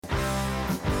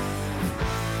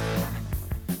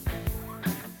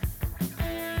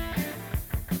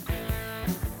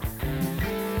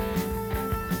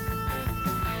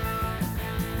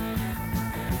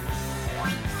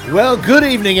Well, good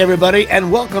evening, everybody,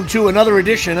 and welcome to another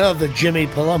edition of the Jimmy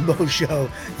Palumbo Show.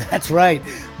 That's right.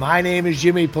 My name is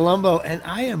Jimmy Palumbo, and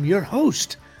I am your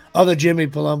host of the Jimmy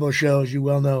Palumbo Show. As you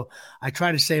well know, I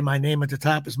try to say my name at the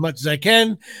top as much as I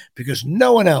can because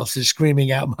no one else is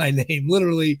screaming out my name.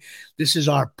 Literally, this is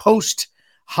our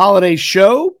post-holiday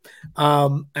show.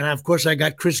 And, of course, I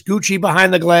got Chris Gucci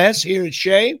behind the glass here at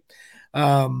Shea.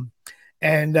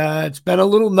 It's been a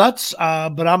little nuts,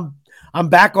 but I'm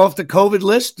back off the COVID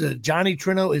list. Johnny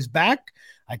Trino is back.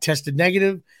 I tested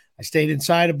negative. I stayed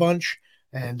inside a bunch,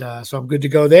 and so I'm good to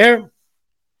go there.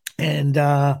 And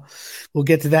we'll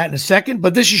get to that in a second.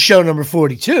 But this is show number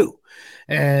 42.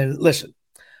 And listen,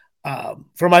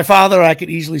 for my father, I could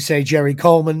easily say Jerry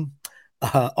Coleman.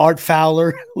 Art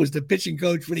Fowler was the pitching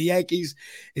coach for the Yankees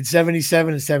in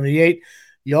 77 and 78.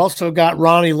 You also got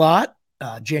Ronnie Lott,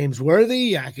 James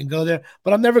Worthy. I can go there.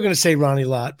 But I'm never going to say Ronnie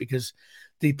Lott because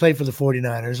he played for the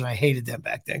 49ers, and I hated them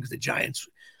back then because the Giants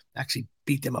actually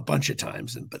beat them a bunch of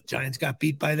times, but Giants got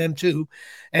beat by them too.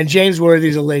 And James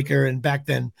Worthy's a Laker, and back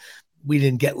then we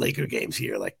didn't get Laker games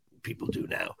here like people do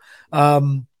now.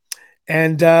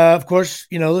 Of course,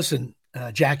 listen,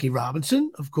 Jackie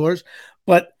Robinson, of course.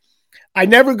 But I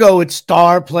never go with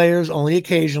star players, only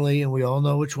occasionally, and we all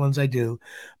know which ones I do.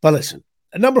 But listen,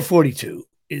 number 42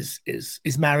 is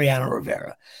Mariano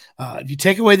Rivera. If you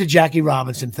take away the Jackie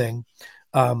Robinson thing,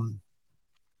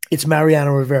 it's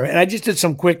Mariano Rivera. And I just did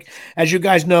some quick, as you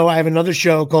guys know, I have another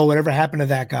show called Whatever Happened to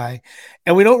That Guy.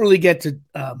 And we don't really get to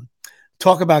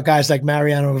talk about guys like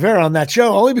Mariano Rivera on that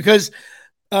show, only because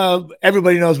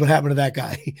everybody knows what happened to that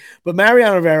guy. But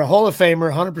Mariano Rivera, Hall of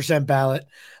Famer, 100% ballot.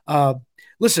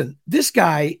 Listen, this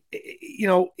guy,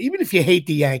 even if you hate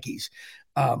the Yankees,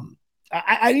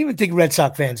 I even think Red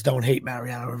Sox fans don't hate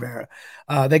Mariano Rivera.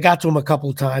 They got to him a couple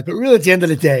of times, but really at the end of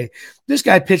the day, this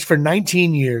guy pitched for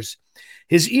 19 years.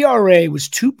 His ERA was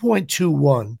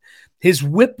 2.21. His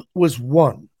WHIP was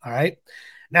 1. All right.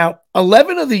 Now,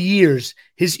 11 of the years,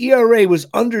 his ERA was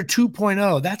under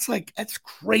 2.0. That's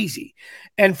crazy.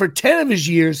 And for 10 of his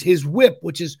years, his WHIP,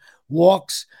 which is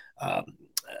walks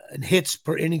and hits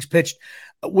per innings pitched,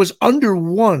 was under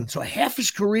 1. So half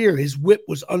his career, his WHIP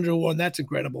was under 1. That's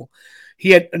incredible. He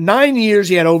had 9 years,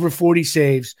 he had over 40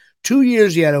 saves. 2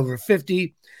 years, he had over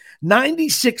 50.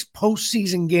 96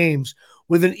 postseason games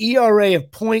with an ERA of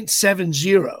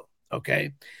 0.70,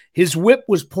 okay? His WHIP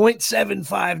was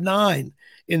 0.759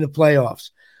 in the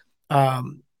playoffs.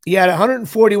 He had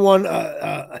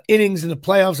 141 innings in the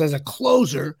playoffs as a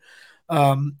closer.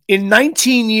 In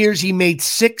 19 years, he made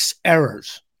 6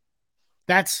 errors.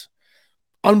 That's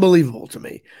unbelievable to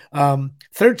me.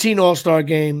 13 All-Star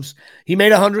games. He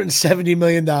made $170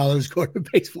 million, according to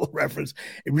Baseball Reference.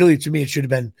 To me, it should have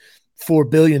been $4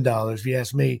 billion, if you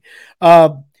ask me.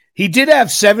 He did have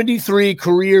 73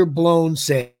 career blown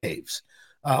saves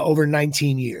over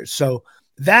 19 years. So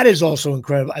that is also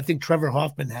incredible. I think Trevor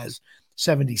Hoffman has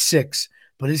 76,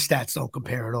 but his stats don't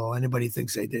compare at all. Anybody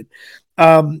thinks they did.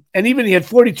 And even he had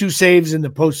 42 saves in the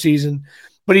postseason,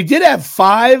 but he did have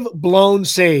 5 blown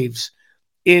saves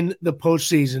in the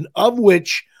postseason, of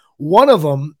which one of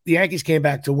them, the Yankees came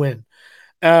back to win.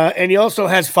 And he also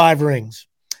has 5 rings.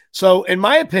 So in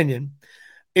my opinion,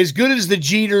 as good as the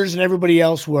Jeters and everybody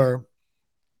else were,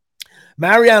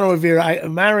 Mariano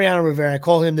Rivera, I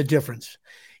call him the difference.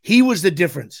 He was the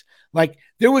difference. Like,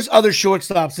 there was other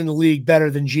shortstops in the league better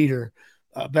than Jeter,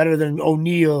 better than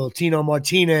O'Neill, Tino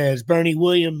Martinez, Bernie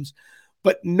Williams,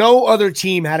 but no other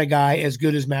team had a guy as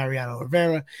good as Mariano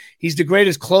Rivera. He's the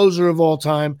greatest closer of all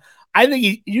time. I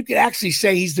think you could actually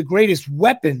say he's the greatest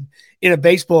weapon in a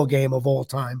baseball game of all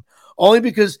time, only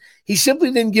because he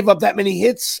simply didn't give up that many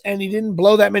hits and he didn't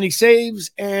blow that many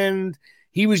saves, and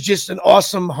he was just an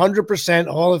awesome 100%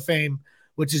 Hall of Fame,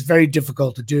 which is very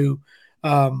difficult to do.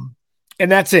 And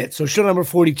that's it. So show number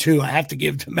 42, I have to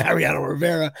give to Mariano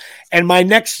Rivera. And my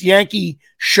next Yankee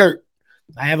shirt,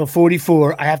 I have a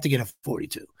 44. I have to get a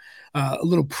 42. A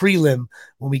little prelim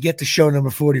when we get to show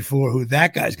number 44, who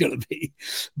that guy's going to be.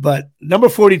 But number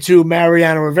 42,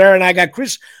 Mariano Rivera. And I got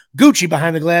Chris Gucci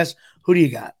behind the glass. Who do you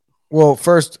got? Well,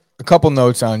 first, a couple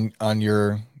notes on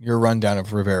your rundown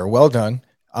of Rivera. Well done.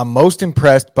 I'm most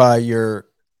impressed by your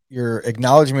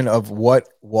acknowledgement of what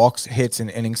walks, hits, and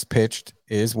innings pitched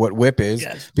is, what WHIP is,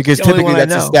 yes, because typically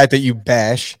that's a stat that you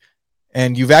bash,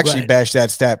 and you've actually bashed that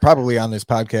stat probably on this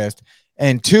podcast.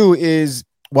 And 2 is,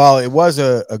 while it was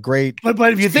a great,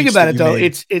 but if you think about it though,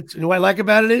 it's what I like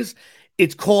about it is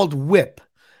it's called WHIP,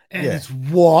 and it's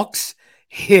walks,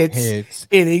 hits,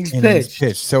 innings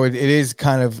pitched. So it is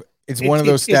kind of, it's one of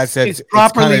those stats that's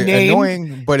properly it's named,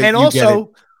 annoying, but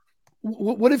also,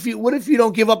 what if you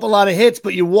don't give up a lot of hits,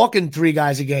 but you're walking 3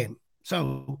 guys a game?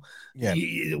 So Yeah,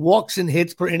 walks and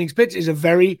hits per innings pitch is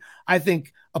I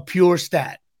think, a pure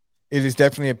stat. it is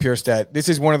definitely a pure stat. This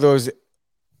is one of those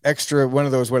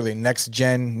what are they, next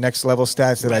gen, next level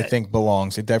stats that I think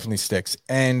belongs. It definitely sticks.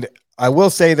 And I will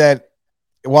say that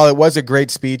while it was a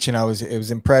great speech and it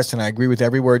was impressed and I agree with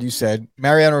every word you said,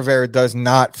 Mariano Rivera does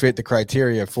not fit the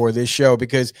criteria for this show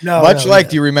because do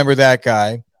you remember that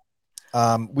guy?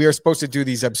 We are supposed to do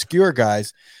these obscure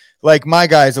guys. Like my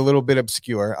guy is a little bit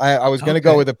obscure. I was going to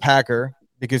go with a Packer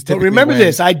because but remember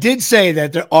this, I did say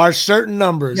that there are certain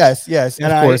numbers. Yes,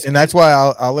 of course. And that's why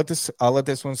I'll let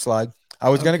this one slide. I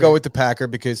was going to go with the Packer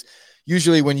because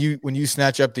usually when you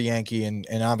snatch up the Yankee, and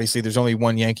obviously there's only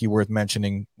one Yankee worth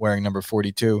mentioning wearing number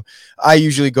 42, I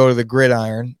usually go to the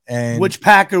gridiron. And which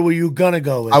Packer were you going to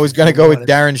go with? I was going to go with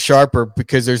Darren Sharper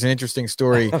because there's an interesting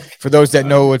story. For those that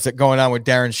know what's going on with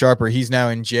Darren Sharper, he's now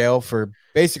in jail for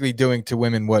basically doing to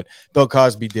women what Bill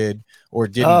Cosby did or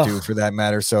didn't do, for that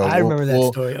matter. So I remember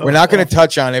that story. We're not going to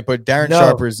touch on it, but Darren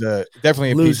Sharper is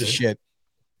definitely a piece of shit.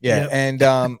 Yeah, yep. And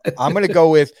I'm going to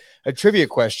go with a trivia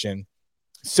question.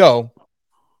 So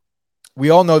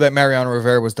we all know that Mariano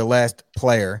Rivera was the last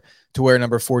player to wear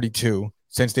number 42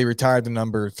 since they retired the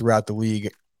number throughout the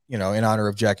league, in honor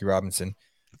of Jackie Robinson.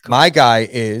 My guy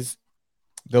is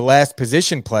the last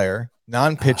position player,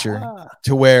 non-pitcher,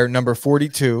 to wear number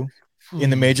 42 in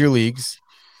the major leagues.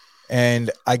 And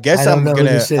I guess I'm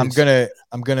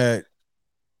gonna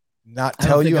not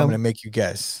tell you. I'm gonna make you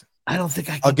guess. I don't think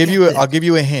I can. I'll give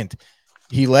you a hint.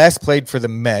 He last played for the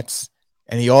Mets,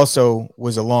 and he also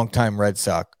was a longtime Red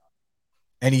Sox.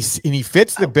 And he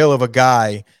fits the bill of a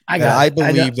guy I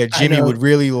believe that Jimmy would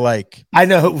really like. I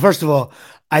know. First of all,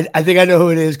 I think I know who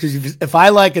it is because if I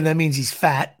like him, that means he's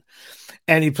fat.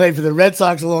 And he played for the Red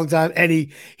Sox a long time. And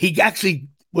he actually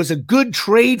was a good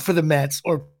trade for the Mets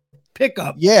or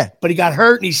pickup. Yeah. But he got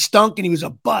hurt and he stunk and he was a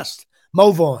bust.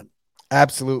 Mo Vaughn.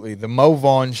 Absolutely. The Mo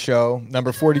Vaughn show,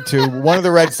 number 42. One of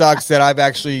the Red Sox that I've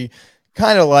actually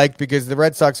kind of liked because the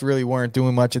Red Sox really weren't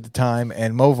doing much at the time.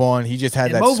 And Mo Vaughn, he just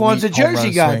had that. Mo Vaughn's a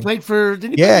Jersey guy. Swing. Played for,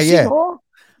 did he play for Seton?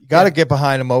 Got to get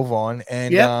behind a Mo Vaughn.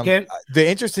 And the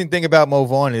interesting thing about Mo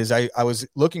Vaughn is I was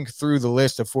looking through the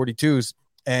list of 42s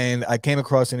and I came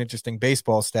across an interesting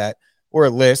baseball stat or a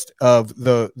list of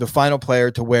the final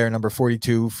player to wear number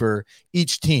 42 for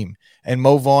each team. And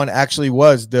Mo Vaughn actually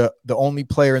was the only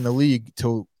player in the league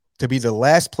to be the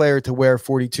last player to wear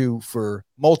 42 for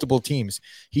multiple teams.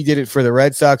 He did it for the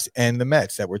Red Sox and the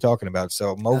Mets that we're talking about.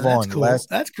 So Mo Vaughn,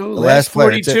 that's cool. The last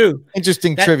 42.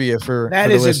 Interesting trivia for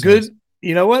that is a good.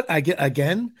 You know what? I get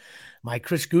again. My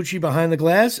Chris Gucci behind the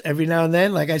glass. Every now and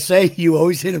then, like I say, you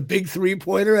always hit a big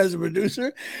 3-pointer as a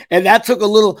producer, and that took a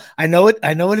little. I know it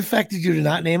affected you to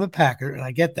not name a Packer, and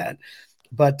I get that.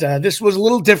 But this was a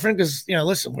little different because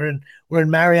listen, we're in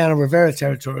Mariano Rivera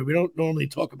territory. We don't normally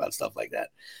talk about stuff like that.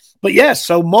 But yes,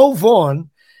 so Mo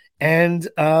Vaughn and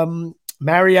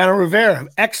Mariano Rivera,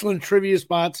 excellent trivia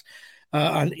spots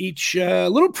on each.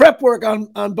 Little prep work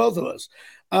on both of us.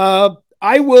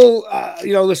 I will,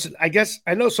 listen. I guess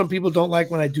I know some people don't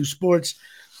like when I do sports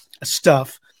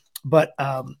stuff, but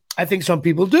I think some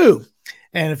people do.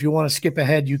 And if you want to skip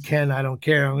ahead, you can. I don't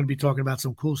care. I'm going to be talking about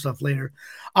some cool stuff later.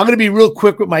 I'm going to be real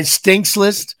quick with my stinks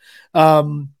list.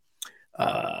 I'll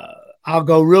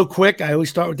go real quick. I always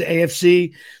start with the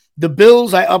AFC. The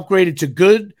Bills, I upgraded to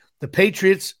good. The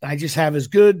Patriots, I just have as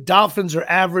good. Dolphins are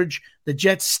average. The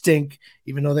Jets stink,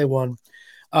 even though they won.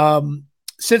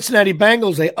 Cincinnati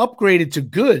Bengals, they upgraded to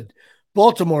good.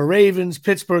 Baltimore Ravens,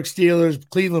 Pittsburgh Steelers,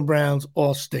 Cleveland Browns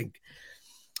all stink.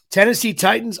 Tennessee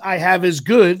Titans, I have as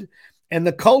good. And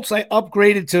the Colts, I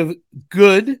upgraded to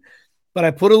good, but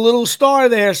I put a little star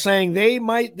there saying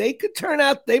they could turn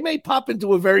out, they may pop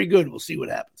into a very good. We'll see what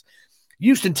happens.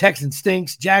 Houston Texans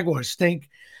stinks. Jaguars stink.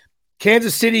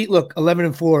 Kansas City, look,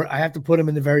 11-4. I have to put them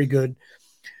in the very good.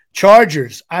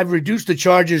 Chargers, I've reduced the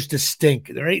Chargers to stink.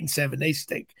 They're 8-7. They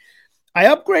stink. I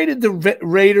upgraded the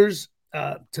Raiders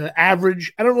to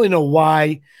average. I don't really know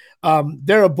why.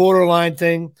 They're a borderline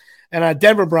thing. And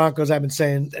Denver Broncos, I've been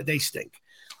saying that they stink.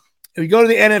 If you go to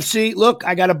the NFC, look,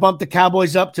 I got to bump the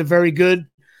Cowboys up to very good.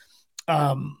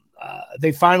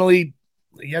 They finally,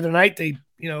 the other night, they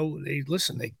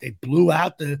blew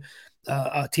out the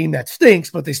team that stinks,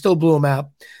 but they still blew them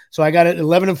out. So I got it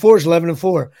 11-4 is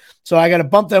 11-4. So I got to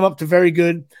bump them up to very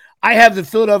good. I have the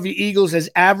Philadelphia Eagles as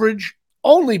average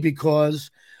only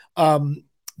because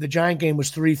the Giant game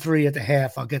was 3-3 at the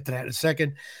half. I'll get to that in a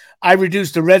second. I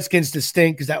reduced the Redskins to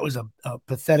stink because that was a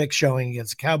pathetic showing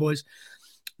against the Cowboys.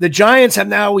 The Giants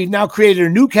we've now created a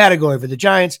new category for the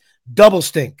Giants, double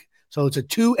stink. So it's a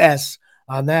 2S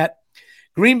on that.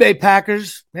 Green Bay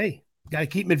Packers, hey, Got to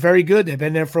keep them at very good. They've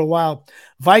been there for a while.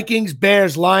 Vikings,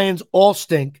 Bears, Lions all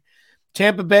stink.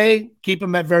 Tampa Bay, keep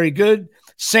them at very good.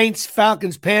 Saints,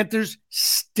 Falcons, Panthers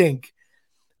stink.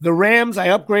 The Rams, I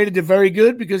upgraded to very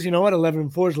good because you know what?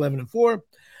 11-4 is 11-4.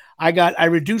 I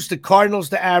reduced the Cardinals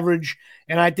to average,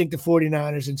 and I think the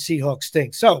 49ers and Seahawks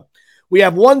stink. So we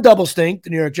have one double stink, the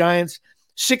New York Giants,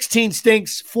 16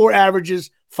 stinks, 4 averages,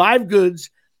 5 goods,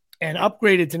 and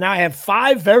upgraded to now I have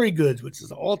 5 very goods, which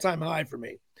is an all-time high for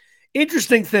me.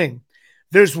 Interesting thing,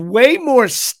 there's way more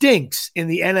stinks in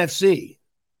the NFC,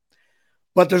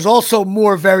 but there's also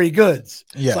more very goods.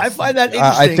 Yes. So I find that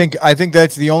interesting. I think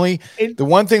that's the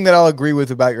one thing that I'll agree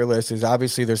with about your list is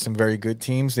obviously there's some very good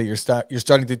teams that you're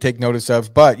starting to take notice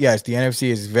of. But yes, the NFC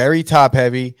is very top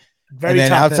heavy. And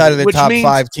then outside of the top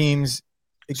 5 teams,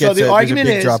 it gets the argument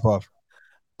there's a big drop off.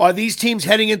 Are these teams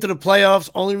heading into the playoffs?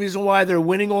 Only reason why they're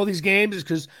winning all these games is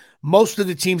because most of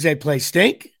the teams they play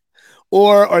stink.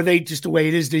 Or are they just the way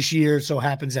it is this year? So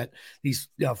happens that these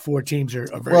 4 teams are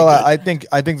very well. Good.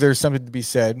 I think there's something to be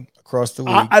said across the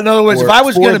league. In other words, if I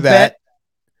was going to bet,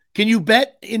 can you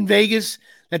bet in Vegas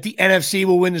that the NFC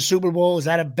will win the Super Bowl? Is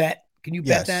that a bet? Can you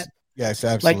bet that? Yes,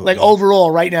 absolutely. Like overall,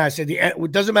 right now, I said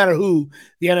it doesn't matter who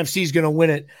the NFC is going to win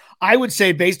it. I would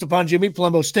say based upon Jimmy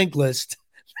Palumbo's stink list,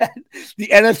 that the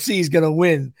NFC is going to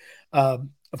win.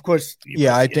 Of course.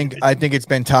 Yeah, I think it's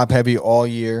been top heavy all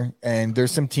year, and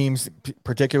there's some teams,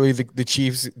 particularly the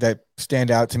Chiefs, that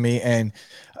stand out to me. And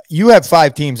you have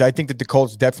 5 teams. I think that the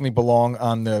Colts definitely belong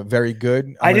on the very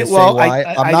good. I'm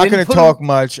not going to talk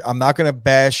much. I'm not going to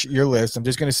bash your list. I'm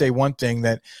just going to say one thing,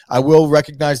 that I will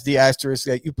recognize the asterisk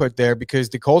that you put there, because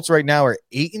the Colts right now are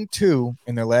 8-2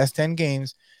 in their last 10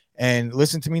 games. And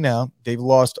listen to me now, they've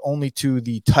lost only to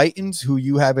the Titans, who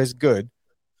you have as good,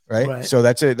 right? So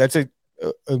that's a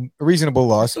reasonable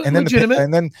loss, and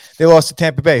then they lost to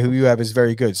Tampa Bay, who you have is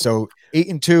very good. So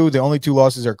 8-2, the only 2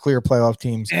 losses are clear playoff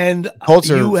teams, and Colts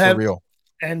are for real.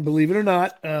 And believe it or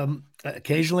not,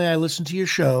 occasionally I listen to your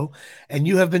show, and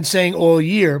you have been saying all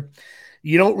year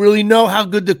you don't really know how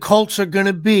good the Colts are going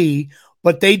to be,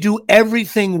 but they do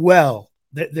everything well.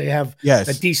 They have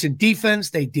a decent defense,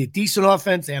 they did decent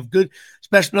offense, they have good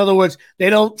special. In other words,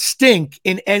 they don't stink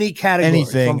in any category.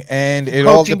 And it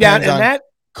all depends on that.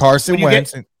 Carson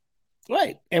Wentz.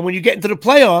 Right. And when you get into the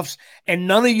playoffs and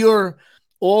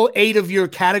all 8 of your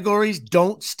categories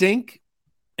don't stink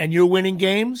and you're winning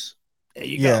games, there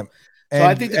you go. So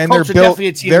I think the Colts are definitely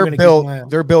a team.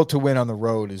 They're built to win on the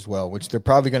road as well, which they're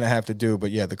probably going to have to do.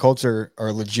 But yeah, the Colts are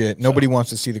legit. Nobody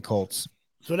wants to see the Colts.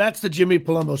 So that's the Jimmy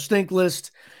Palumbo stink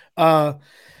list. I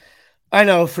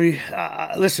know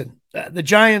listen, the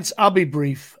Giants, I'll be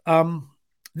brief.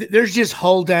 There's just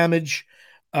hull damage.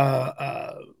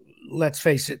 Let's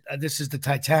face it, this is the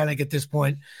Titanic at this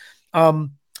point. The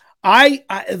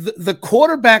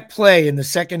quarterback play in the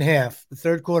second half, the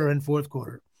third quarter and fourth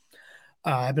quarter.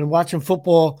 I've been watching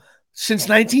football since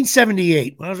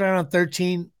 1978. When I was around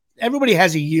 13, everybody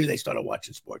has a year they started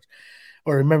watching sports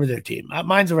or remember their team.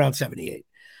 Mine's around 78.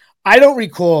 I don't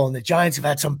recall, and the Giants have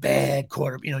had some bad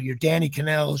your Danny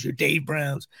Cannells, your Dave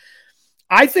Browns.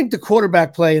 I think the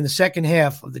quarterback play in the second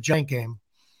half of the Giant game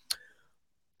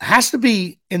has to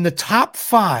be in the top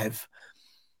 5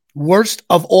 worst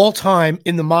of all time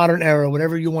in the modern era,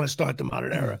 whatever you want to start the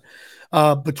modern era.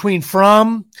 Between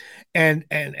Fromm and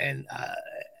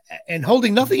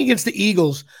holding nothing against the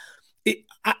Eagles.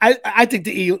 I think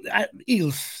the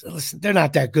Eagles, listen, they're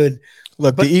not that good.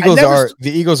 Look, the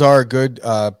Eagles are a good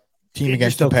team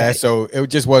against the pass, so it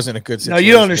just wasn't a good situation. No,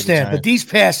 you don't understand, but these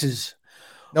passes.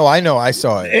 No, I know. I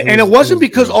saw it. It wasn't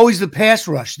because always the pass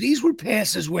rush. These were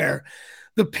passes where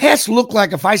the pass looked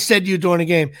like if I said to you during a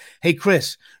game, hey,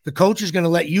 Chris, the coach is going to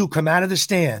let you come out of the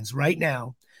stands right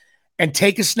now and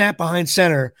take a snap behind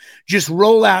center, just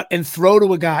roll out and throw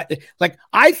to a guy. Like,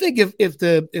 I think if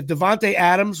Davante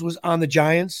Adams was on the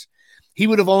Giants, he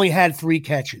would have only had 3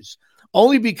 catches,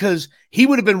 only because he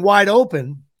would have been wide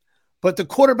open, but the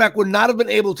quarterback would not have been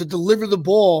able to deliver the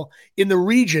ball in the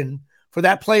region for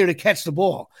that player to catch the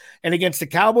ball. And against the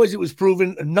Cowboys, it was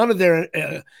proven none of their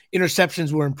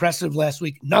interceptions were impressive last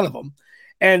week. None of them.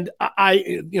 And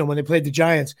when they played the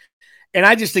Giants, and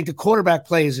I just think the quarterback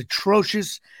play is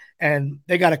atrocious, and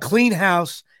they got a clean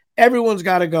house. Everyone's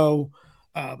got to go.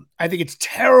 I think it's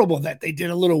terrible that they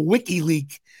did a little wiki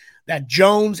leak that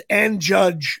Jones and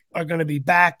Judge are going to be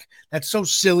back. That's so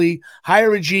silly.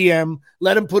 Hire a GM,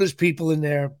 let him put his people in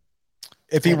there.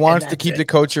 If he wants to keep the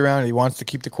coach around, he wants to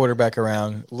keep the quarterback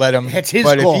around, let him. It's his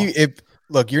call.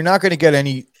 Look, you're not going to get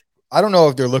any I don't know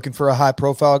if they're looking for a high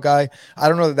profile guy. I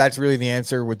don't know that that's really the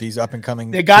answer with these up and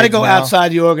coming. They got to go now.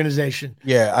 outside the organization.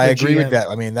 Yeah, I agree with that.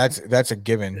 I mean, that's a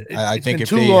given. I think if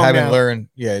they haven't learned,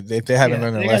 if they haven't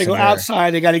learned, they got to go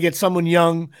outside. They got to get someone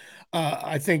young.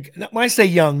 I think when I say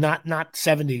young, not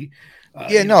 70.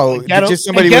 Just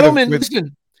somebody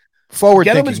with forward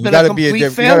thinking. You got to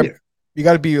be you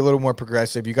got to be a little more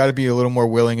progressive. You got to be a little more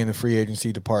willing in the free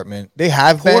agency department. They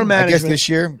have been, I guess, this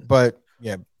year, but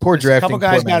yeah, poor drafting. A couple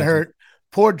guys got hurt.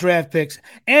 Poor draft picks.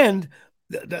 And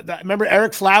remember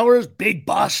Eric Flowers, big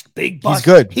bust. He's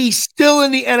good. He's still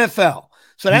in the NFL.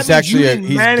 So that means you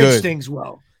didn't manage things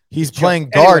well. He's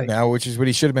playing guard now, which is what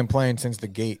he should have been playing since the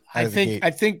gate. I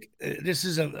think this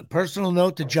is a personal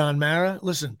note to John Mara.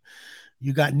 Listen,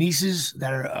 you got nieces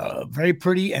that are very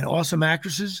pretty and awesome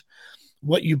actresses.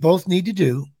 What you both need to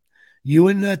do, you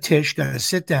and Tish got to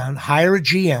sit down, hire a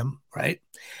GM, right?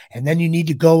 And then you need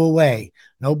to go away.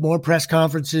 No more press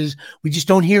conferences. We just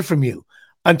don't hear from you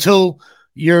until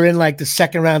you're in like the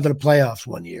second round of the playoffs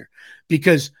one year,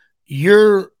 because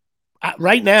you're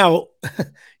right now,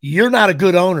 you're not a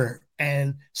good owner.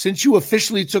 And since you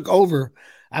officially took over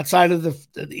outside of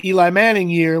the Eli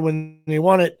Manning year when they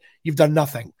won it, you've done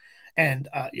nothing. And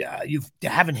you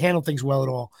haven't handled things well at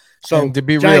all. So and to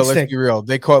be real, let's be real.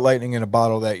 They caught lightning in a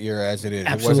bottle that year, as it is.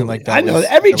 Absolutely. It wasn't like that. I know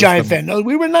every Giant fan knows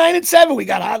we were 9-7. We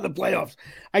got hot in the playoffs.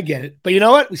 I get it, but you know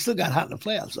what? We still got hot in the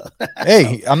playoffs. So.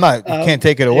 Hey, I'm not. You can't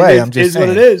take it away. I'm just saying.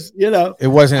 What it is. You know, it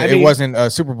wasn't a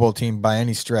Super Bowl team by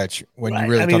any stretch. When you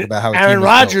really talk about how Aaron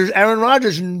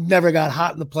Rodgers never got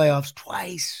hot in the playoffs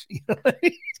twice. You know,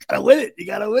 he's gotta win it. You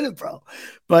gotta win it, bro.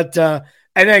 But and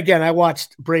then again, I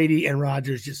watched Brady and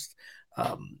Rodgers just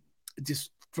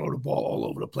throw the ball all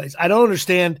over the place. I don't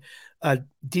understand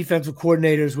defensive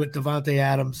coordinators with Davante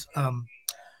Adams.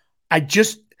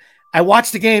 I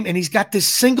watched the game and he's got this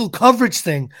single coverage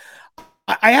thing.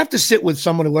 I have to sit with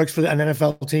someone who works for an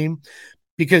NFL team,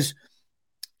 because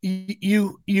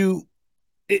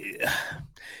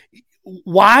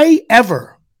why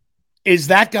ever is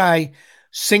that guy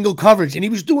single coverage? And he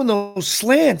was doing those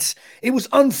slants. It was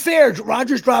unfair.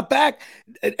 Rodgers dropped back,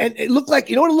 and it looked like,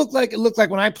 you know what it looked like? It looked like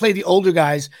when I played the older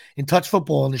guys in touch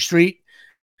football on the street,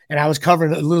 and I was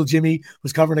covering little Jimmy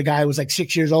was covering a guy who was like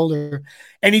 6 years older,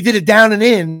 and he did it down and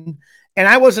in, and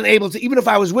I wasn't able to, even if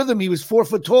I was with him, he was 4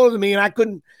 foot taller than me, and I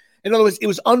couldn't. In other words, it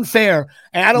was unfair,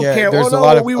 and I don't care. There's a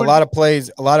lot of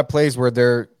plays where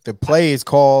the play is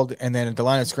called, and then at the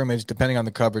line of scrimmage, depending on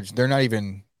the coverage, they're not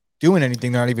even doing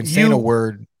anything. They're not even saying a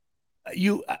word.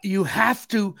 You have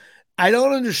to. I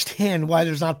don't understand why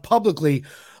there's not publicly,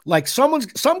 like some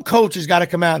coach has got to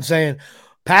come out and saying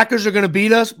Packers are going to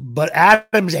beat us, but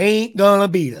Adams ain't going to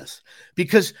beat us,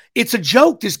 because it's a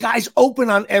joke. This guy's open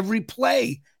on every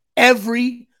play.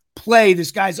 Every play,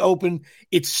 this guy's open.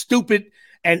 It's stupid.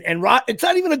 And it's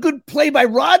not even a good play by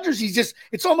Rodgers.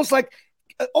 It's almost like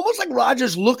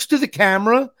Rodgers looks to the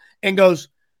camera and goes,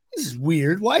 "This is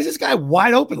weird. Why is this guy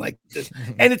wide open like this?"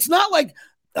 And it's not like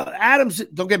Adams.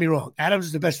 Don't get me wrong. Adams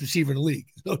is the best receiver in the league.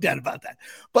 There's no doubt about that.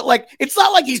 But like, it's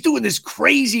not like he's doing this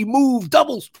crazy move,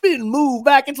 double spin move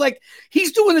back. It's like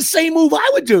he's doing the same move I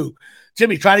would do.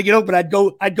 Jimmy, try to get open. I'd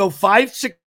go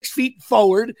 5-6 feet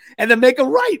forward and then make a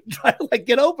right, try to like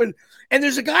get open. And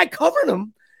there's a guy covering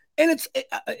him, and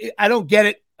I don't get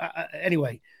it.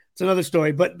 Anyway, it's another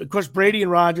story. But of course, Brady and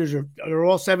Rodgers are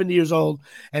all 70 years old,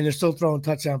 and they're still throwing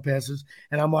touchdown passes.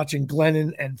 And I'm watching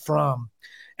Glennon and Fromm.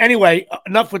 Anyway,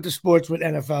 enough with the sports with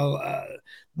NFL.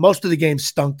 Most of the games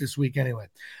stunk this week anyway.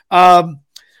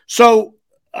 So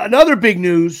another big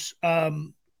news,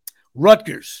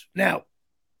 Rutgers. Now,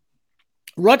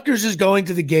 Rutgers is going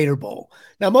to the Gator Bowl.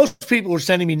 Now, most people were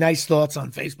sending me nice thoughts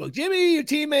on Facebook. Jimmy, your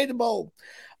team made the bowl.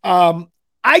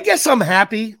 I guess I'm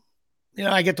happy. You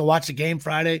know, I get to watch the game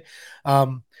Friday.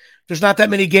 There's not that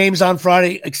many games on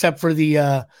Friday except for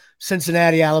the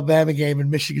Cincinnati, Alabama game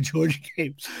and Michigan, Georgia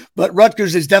game. But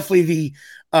Rutgers is definitely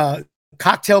the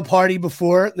cocktail party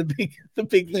before the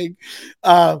big thing.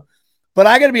 But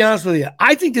I got to be honest with you.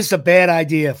 I think this is a bad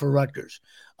idea for Rutgers.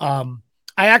 I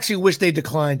actually wish they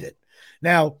declined it.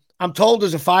 Now, I'm told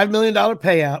there's a $5 million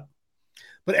payout,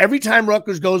 but every time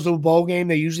Rutgers goes to a bowl game,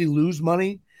 they usually lose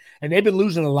money, and they've been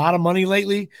losing a lot of money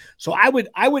lately. So I would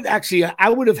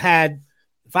have had,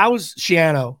 if I was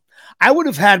Shiano, I would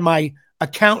have had my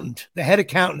accountant, the head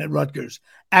accountant at Rutgers,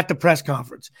 at the press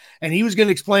conference, and he was going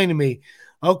to explain to me,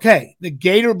 okay, the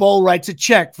Gator Bowl writes a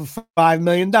check for $5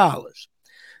 million.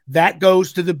 That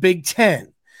goes to the Big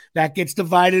Ten. That gets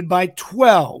divided by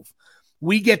 12.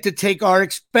 We get to take our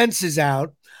expenses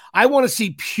out. I want to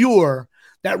see pure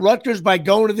that Rutgers, by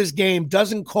going to this game,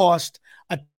 doesn't cost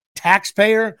a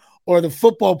taxpayer or the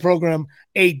football program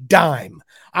a dime.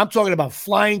 I'm talking about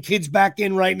flying kids back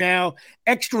in right now,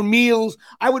 extra meals.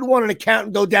 I would want an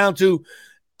accountant go down to,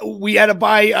 we had to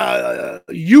buy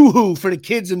Yoo-hoo for the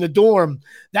kids in the dorm.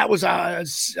 That was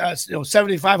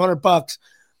 $7,500,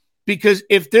 because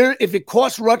if it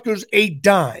costs Rutgers a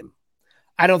dime,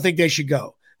 I don't think they should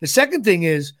go. The second thing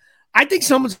is, I think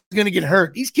someone's going to get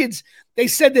hurt. These kids, they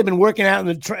said they've been working out in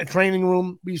the training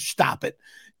room. You stop it.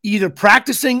 Either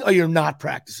practicing or you're not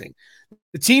practicing.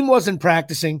 The team wasn't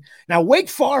practicing. Now, Wake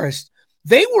Forest,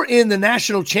 they were in the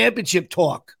national championship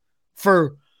talk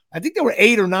for, I think they were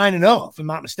 8 or 9-0, if I'm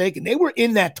not mistaken. They were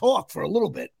in that talk for a little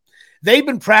bit. They've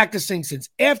been practicing since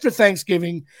after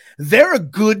Thanksgiving. They're a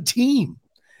good team.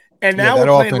 And now we're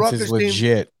playing Rutgers is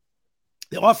legit. Team.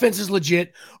 The offense is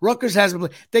legit. Rutgers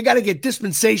hasn't. They got to get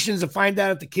dispensations to find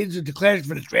out if the kids are declared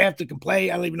for the draft that can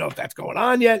play. I don't even know if that's going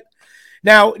on yet.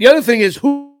 Now, the other thing is,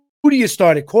 who do you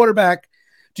start at quarterback?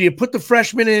 Do you put the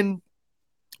freshman in?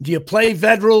 Do you play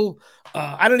Vedral?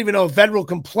 I don't even know if Vedral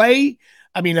can play.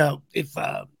 I mean, if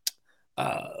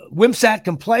Wimsatt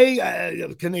can play,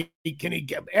 can he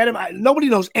get Adam? Nobody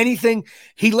knows anything.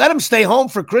 He let him stay home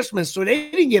for Christmas, so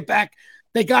they didn't get back.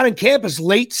 They got on campus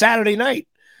late Saturday night.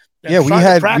 Yeah, we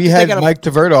had Mike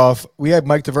Tverdoff. We had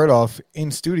Mike Tverdoff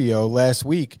in studio last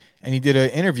week, and he did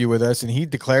an interview with us, and he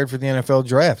declared for the NFL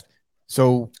draft.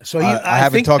 So I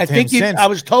haven't talked to him since. I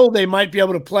was told they might be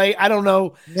able to play. I don't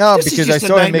know. No, because I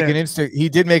saw him make he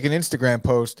did make an Instagram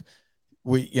post,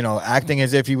 acting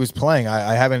as if he was playing.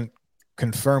 I haven't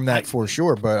confirmed that for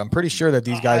sure, but I'm pretty sure that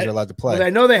these guys are allowed to play. But I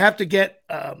know they have to get.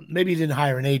 Maybe he didn't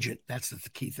hire an agent. That's the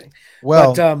key thing.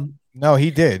 Well, but, no,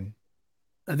 he did.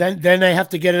 Then they have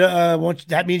to get it. Once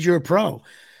that means you're a pro.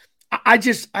 I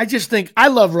just think I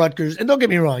love Rutgers, and don't get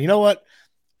me wrong. You know what?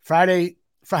 Friday,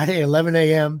 11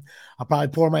 a.m. I'll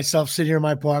probably sit here in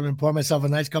my apartment, pour myself a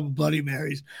nice cup of Bloody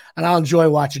Marys, and I'll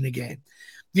enjoy watching the game.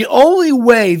 The only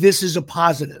way this is a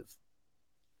positive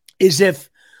is if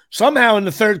somehow in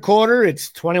the third quarter it's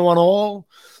 21-all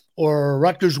or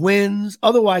Rutgers wins.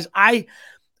 Otherwise, I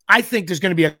think there's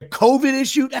going to be a COVID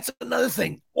issue. That's another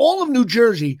thing. All of New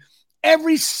Jersey,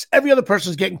 every other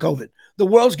person's getting COVID. The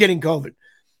world's getting COVID.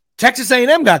 Texas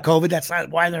A&M got COVID. That's not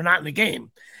why they're not in the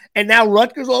game. And now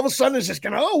Rutgers all of a sudden is just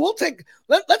going to,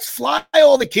 let's fly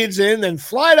all the kids in and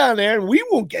fly down there and we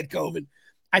won't get COVID.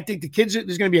 I think there's going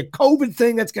to be a COVID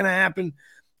thing that's going to happen.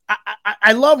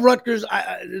 I love Rutgers.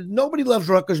 Nobody loves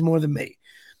Rutgers more than me.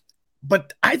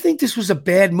 But I think this was a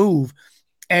bad move.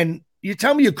 And you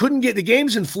tell me you couldn't get the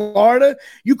games in Florida?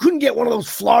 You couldn't get one of those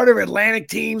Florida Atlantic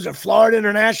teams or Florida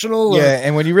International?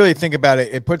 And when you really think about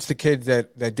it, it puts the kids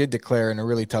that did declare in a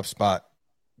really tough spot.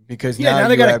 Because now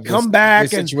they got to come back.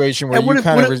 This situation where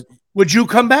you would you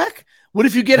come back? What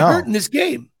if you get hurt in this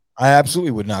game? I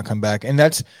absolutely would not come back. And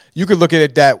you could look at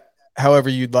it that however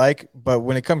you'd like. But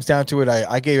when it comes down to it,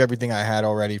 I gave everything I had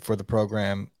already for the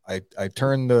program. I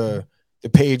turned the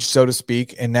page, so to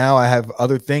speak. And now I have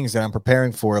other things that I'm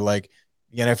preparing for, like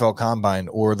the NFL Combine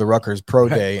or the Rutgers Pro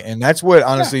Day. And that's what,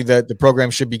 honestly, that the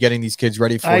program should be getting these kids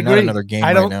ready for, not another game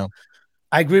right now.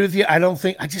 I agree with you. I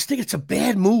just think it's a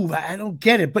bad move. I don't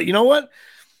get it. But you know what?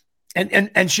 And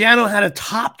Shiano had a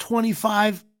top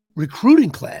 25 recruiting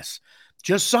class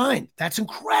just signed. That's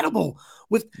incredible.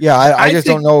 I just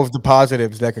don't know of the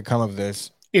positives that could come of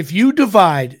this. If you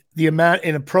divide the amount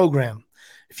in a program,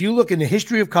 if you look in the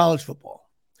history of college football,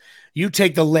 you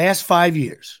take the last 5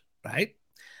 years, right,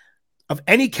 of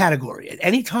any category at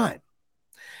any time,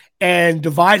 and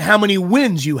divide how many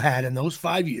wins you had in those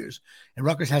 5 years. And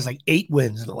Rutgers has like 8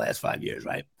 wins in the last 5 years,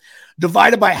 right?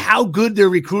 Divided by how good their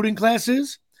recruiting class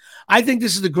is. I think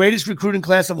this is the greatest recruiting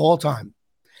class of all time.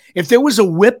 If there was a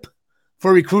whip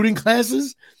for recruiting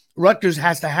classes, Rutgers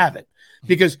has to have it,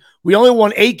 because we only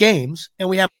won 8 games and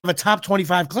we have a top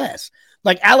 25 class.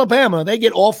 Like Alabama, they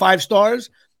get all 5 stars,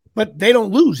 but they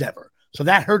don't lose ever. So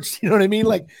that hurts. You know what I mean?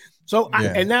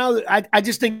 I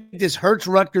just think this hurts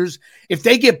Rutgers. If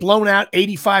they get blown out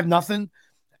 85-0,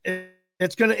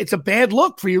 it's a bad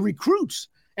look for your recruits.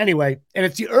 Anyway, and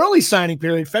it's the early signing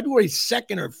period. February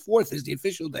 2nd or 4th is the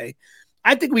official day.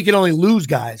 I think we can only lose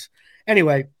guys.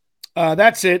 Anyway,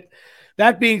 that's it.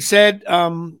 That being said,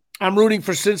 I'm rooting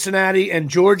for Cincinnati and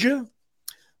Georgia.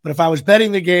 But if I was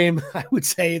betting the game, I would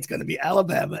say it's going to be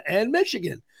Alabama and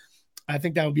Michigan. I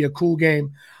think that would be a cool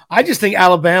game. I just think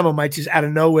Alabama might just out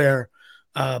of nowhere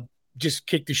just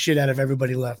kick the shit out of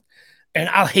everybody left. And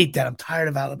I'll hate that. I'm tired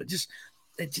of Alabama.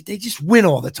 they just win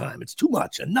all the time. It's too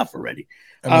much. Enough already.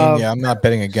 I mean, I'm not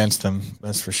betting against them.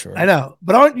 That's for sure. I know,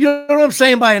 but you know what I'm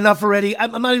saying by enough already?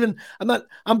 I'm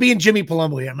being Jimmy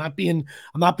Palumbo here. I'm not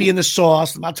being the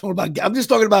sauce. I'm not talking about, I'm just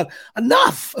talking about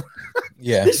enough.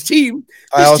 Yeah. This team.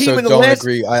 I also don't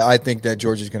agree. I think that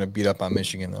Georgia's going to beat up on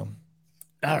Michigan, though.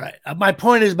 All right. My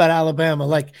point is about Alabama.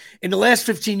 Like, in the last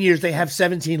 15 years, they have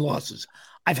 17 losses.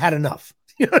 I've had enough.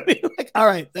 You know what I mean? Like, all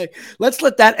right, let's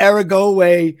let that era go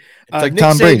away. It's like Nick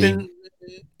Tom Saban, Brady.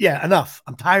 Yeah, enough.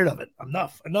 I'm tired of it.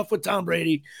 Enough with Tom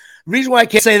Brady. The reason why I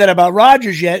can't say that about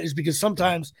Rodgers yet is because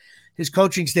sometimes his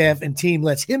coaching staff and team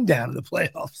lets him down in the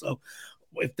playoffs. So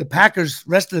if the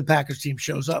rest of the Packers team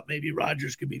shows up, maybe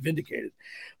Rodgers could be vindicated.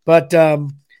 But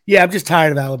yeah, I'm just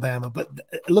tired of Alabama. But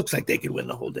it looks like they could win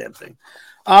the whole damn thing.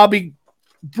 I'll be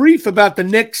brief about the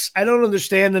Knicks. I don't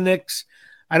understand the Knicks.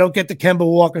 I don't get the Kemba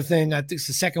Walker thing. I think it's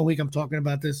the second week I'm talking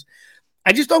about this.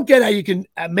 I just don't get how you can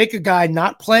make a guy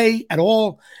not play at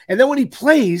all. And then when he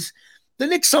plays, the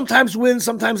Knicks sometimes win,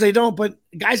 sometimes they don't. But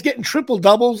guys getting triple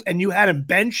doubles and you had him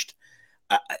benched,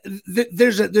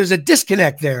 there's a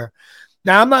disconnect there.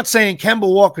 Now, I'm not saying Kemba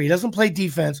Walker, he doesn't play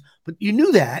defense, but you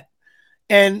knew that.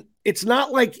 And it's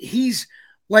not like he's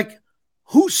like,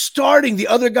 who's starting? The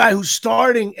other guy who's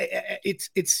starting,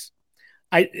 it's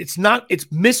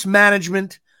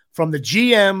mismanagement from the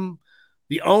GM,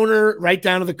 the owner, right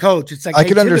down to the coach. It's like, I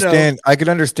could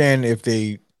understand if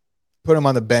they put him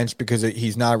on the bench because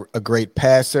he's not a great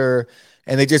passer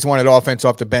and they just wanted offense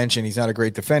off the bench and he's not a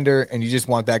great defender. And you just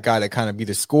want that guy to kind of be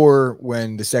the scorer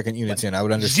when the second unit's in. I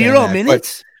would understand 0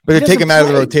 minutes. But to take him out of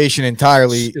the rotation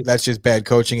entirely, that's just bad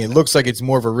coaching. It looks like it's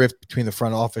more of a rift between the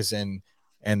front office and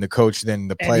the coach than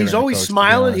the player. And he's always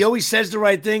smiling. He always says the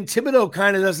right thing. Thibodeau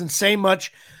kind of doesn't say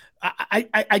much.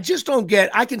 I just don't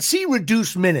get. I can see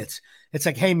reduced minutes. It's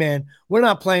like, hey man, we're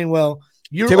not playing well.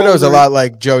 Thibodeau's a lot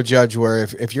like Joe Judge, where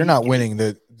if you're not winning,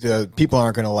 the people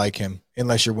aren't going to like him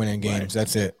unless you're winning games. Right.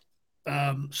 That's it.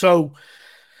 So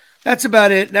that's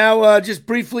about it. Now, just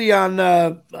briefly on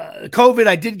COVID,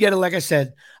 I did get like I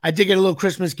said, I did get a little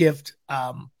Christmas gift.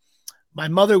 My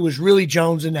mother was really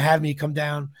jonesing to have me come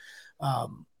down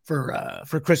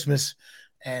for Christmas.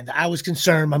 And I was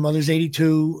concerned. My mother's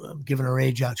 82. I'm giving her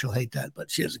age out. She'll hate that,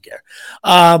 but she doesn't care.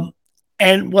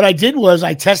 And what I did was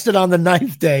I tested on the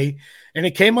 9th day and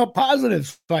it came up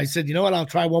positive. So I said, you know what? I'll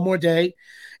try one more day.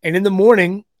 And in the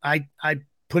morning, I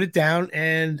put it down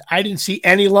and I didn't see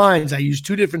any lines. I used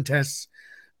 2 different tests.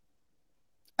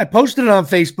 I posted it on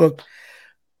Facebook,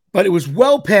 but it was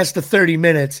well past the 30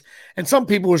 minutes. And some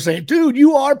people were saying, dude,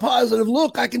 you are positive.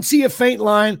 Look, I can see a faint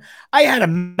line. I had a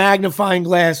magnifying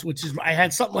glass, I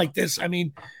had something like this. I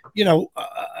mean,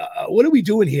 what are we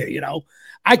doing here?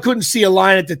 I couldn't see a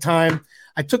line at the time.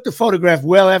 I took the photograph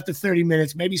well after 30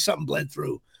 minutes. Maybe something bled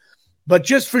through. But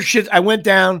just for shit, I went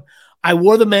down. I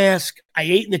wore the mask. I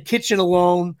ate in the kitchen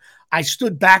alone. I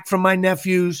stood back from my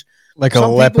nephews. Like a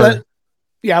leper.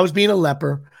 I was being a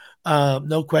leper.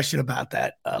 No question about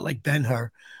that. Like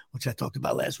Ben-Hur, which I talked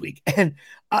about last week. And,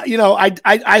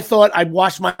 I thought I'd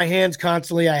wash my hands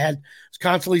constantly. I was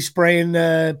constantly spraying,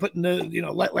 putting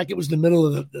like it was the middle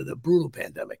of the brutal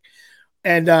pandemic.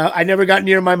 And I never got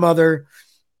near my mother.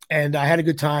 And I had a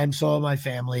good time, saw my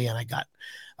family, and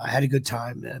I had a good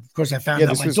time. And of course, I found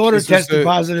out my daughter tested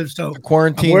positive, so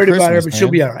quarantine. I'm worried Christmas, about her, but she'll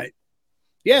be all right.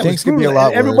 Yeah, things could be a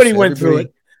lot. Everybody went through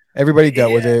it. Everybody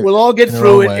dealt with it. We'll all get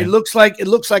through it. It looks like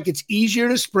it's easier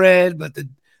to spread, but the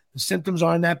symptoms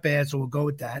aren't that bad, so we'll go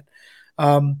with that.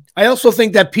 I also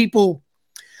think that people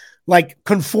like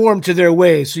conform to their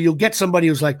ways. So you'll get somebody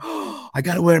who's like, oh, I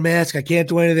got to wear a mask. I can't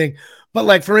do anything. But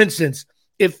like, for instance,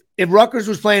 if Rutgers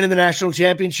was playing in the national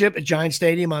championship at Giant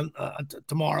Stadium on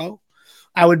tomorrow,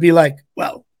 I would be like,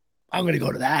 well, I'm going to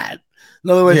go to that. In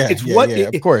other words,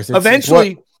 of course.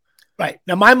 Eventually, right.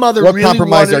 Now, my mother what really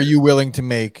compromise are you willing to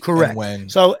make? Correct. And when?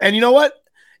 So, and you know what?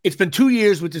 It's been 2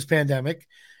 years with this pandemic.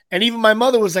 And even my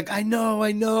mother was like, I know.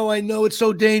 It's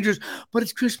so dangerous, but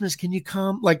it's Christmas. Can you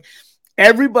come? Like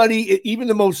everybody, even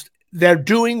the most, they're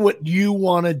doing what you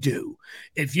want to do.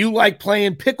 If you like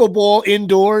playing pickleball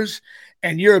indoors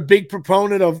and you're a big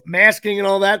proponent of masking and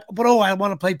all that, but I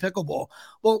want to play pickleball.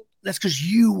 Well, that's because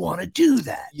you want to do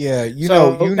that. Yeah,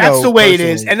 that's the way it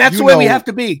is, and that's the way we have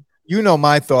to be. You know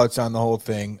my thoughts on the whole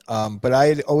thing, but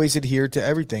I always adhere to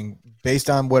everything based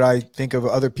on what I think of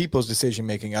other people's decision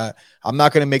making. I'm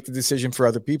not going to make the decision for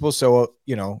other people, so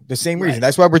the same reason.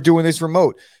 That's why we're doing this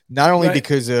remote, not only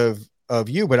because of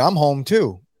you, but I'm home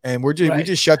too. And we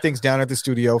just shut things down at the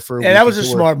studio for a week. That was a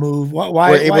smart move. We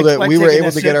were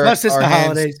able to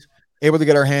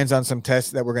get our hands on some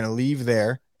tests that we're going to leave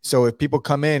there. So if people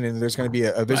come in and there's going to be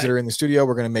a visitor in the studio,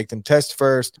 we're going to make them test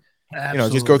first.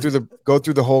 just Absolutely. go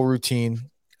through the whole routine.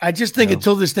 I just think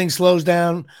until this thing slows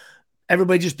down,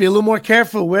 everybody just be a little more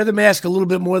careful, wear the mask a little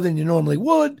bit more than you normally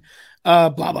would, blah,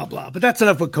 blah, blah. But that's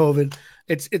enough with COVID.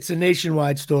 It's a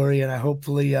nationwide story, and I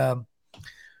hopefully, I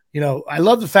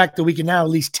love the fact that we can now at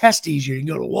least test easier. You can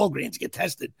go to Walgreens and get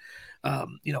tested,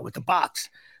 with the box.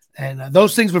 And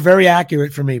those things were very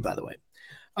accurate for me, by the way.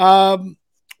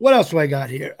 What else do I got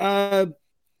here?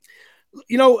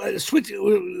 Switch.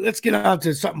 Let's get on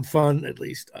to something fun at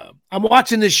least. I'm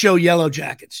watching this show, Yellow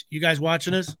Jackets. You guys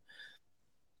watching this?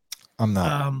 I'm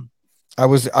not. I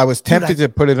was tempted to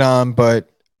put it on, but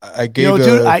I gave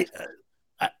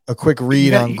a quick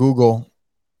read on Google.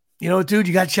 Dude,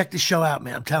 you got to check the show out,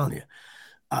 man. I'm telling you.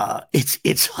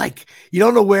 It's like you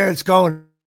don't know where it's going,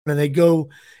 and they go.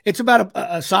 It's about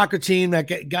a soccer team that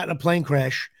got in a plane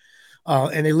crash,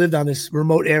 and they lived on this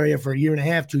remote area for a year and a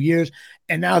half, 2 years,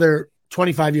 and now they're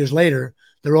 25 years later.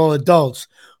 They're all adults,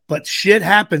 but shit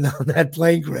happened on that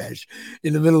plane crash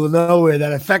in the middle of nowhere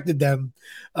that affected them.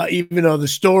 Even though the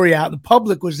story out in the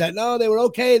public was that no, they were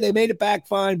okay, they made it back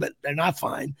fine, but they're not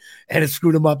fine, and it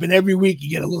screwed them up. And every week you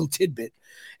get a little tidbit.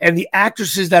 And the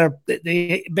actresses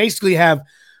they basically have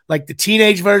like the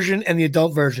teenage version and the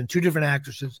adult version, two different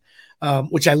actresses,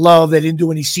 which I love. They didn't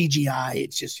do any CGI.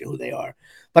 It's just who they are.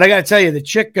 But I got to tell you, the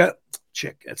chick, that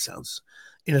sounds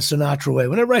in a Sinatra way.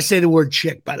 Whenever I say the word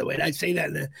chick, by the way, I say that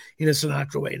in a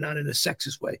Sinatra way, not in a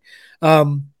sexist way.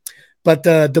 But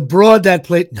the broad that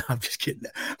played, no, I'm just kidding.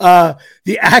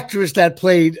 The actress that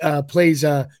plays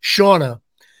Shauna,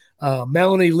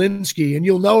 Melanie Lynskey, and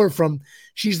you'll know her from,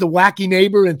 she's the wacky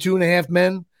neighbor in 2.5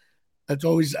 Men. That's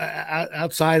always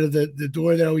outside of the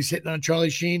door. They're always hitting on Charlie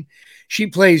Sheen. She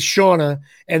plays Shauna,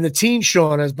 and the teen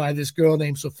Shauna is by this girl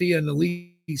named Sophia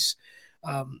Nélisse.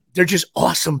 They're just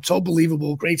awesome. So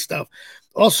believable. Great stuff.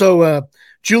 Also,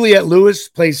 Juliette Lewis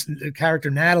plays the character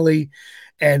Natalie,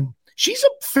 and she's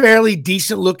a fairly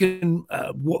decent looking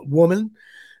woman.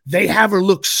 They have her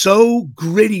look so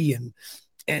gritty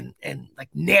and like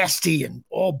nasty and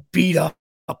all beat up.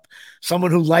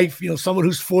 Someone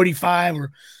who's 45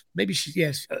 or maybe she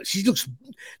looks,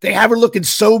 they have her looking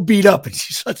so beat up, and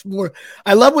she's such more.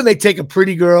 I love when they take a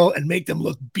pretty girl and make them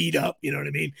look beat up. You know what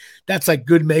I mean? That's like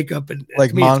good makeup. And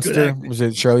like Monster, was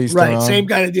it Charlize Theron? Right. Same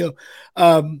kind of deal.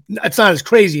 It's not as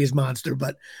crazy as Monster,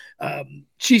 but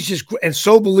she's just and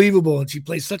so believable, and she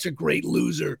plays such a great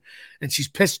loser, and she's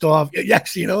pissed off.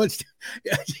 Yes,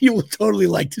 you will totally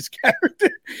like this character.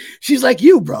 She's like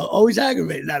you, bro, always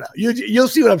aggravated. No, you'll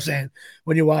see what I'm saying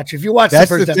when you watch. If you watch, that's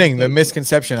the thing, the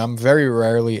misconception. I'm very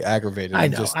rarely aggravated. I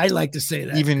know. I like to say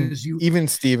that even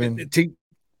Steven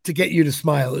to get you to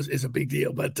smile is a big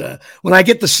deal. But when I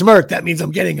get the smirk, that means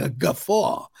I'm getting a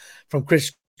guffaw from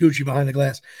Chris Gucci behind the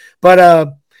glass. But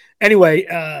anyway,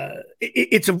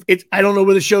 it's I don't know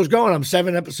where the show's going. I'm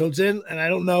 7 episodes in, and I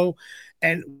don't know.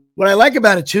 And what I like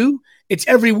about it too, it's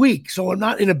every week, so I'm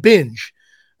not in a binge,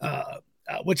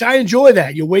 which I enjoy.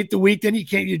 That you wait the week, then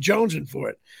you're jonesing for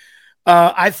it.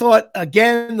 I thought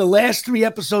again the last 3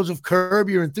 episodes of Curb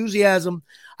Your Enthusiasm.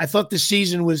 I thought the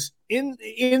season was in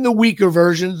the weaker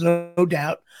versions, no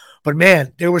doubt. But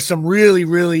man, there were some really,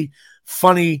 really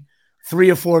funny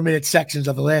 3 or 4 minute sections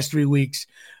of the last 3 weeks.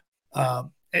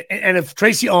 And if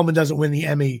Tracy Ullman doesn't win the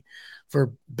Emmy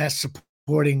for best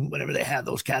supporting, whatever they have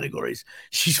those categories,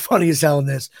 she's funny as hell in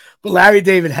this. But Larry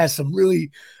David has some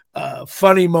really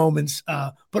funny moments.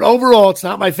 But overall, it's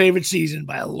not my favorite season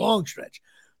by a long stretch.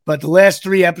 But the last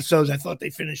 3 episodes, I thought they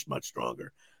finished much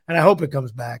stronger, and I hope it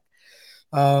comes back.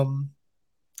 But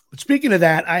speaking of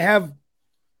that, I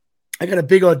got a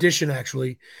big audition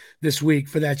actually this week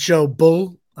for that show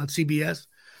Bull on CBS.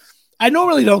 I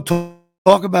normally don't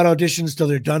talk about auditions till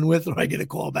they're done with, or I get a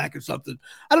call back or something.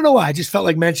 I don't know why. I just felt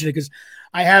like mentioning it because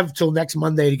I have till next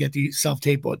Monday to get the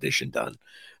self-tape audition done.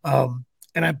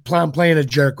 And I plan playing a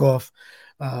jerk off.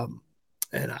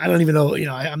 And I don't even know,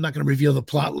 I'm not going to reveal the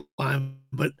plot line,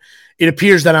 but it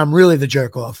appears that I'm really the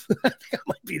jerk off. I think I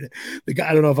might be the guy.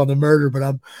 I don't know if I'm the murderer,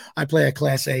 but I play a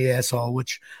class A asshole,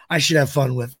 which I should have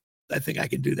fun with. I think I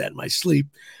can do that in my sleep.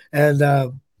 And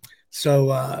so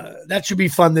that should be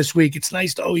fun this week. It's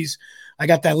nice to I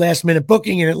got that last minute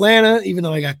booking in Atlanta, even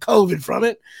though I got COVID from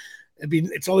it.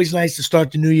 It's always nice to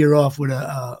start the new year off with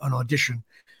an audition,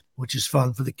 which is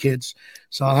fun for the kids.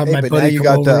 So I'll have my buddy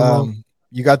come over.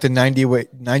 You got the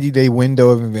 90-day window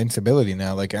of invincibility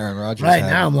now, like Aaron Rodgers. Right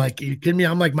now, I'm like, are you kidding me?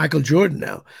 I'm like Michael Jordan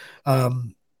now.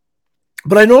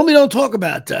 But I normally don't talk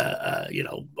about,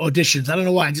 auditions. I don't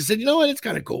know why. I just said, you know what? It's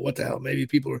kind of cool. What the hell? Maybe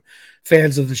people are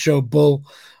fans of the show Bull.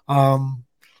 I'm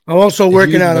also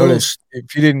working out.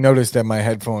 If you didn't notice that my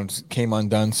headphones came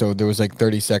undone, so there was like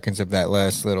 30 seconds of that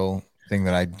last little thing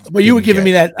that I. But you were giving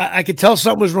me that. I could tell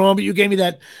something was wrong, but you gave me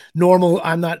that normal.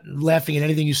 I'm not laughing at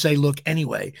anything you say. Look,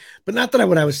 anyway, but not that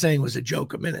what I was saying was a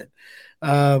joke a minute.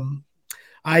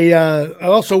 I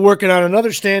also working on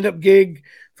another stand-up gig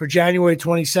for January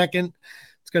 22nd.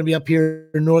 It's going to be up here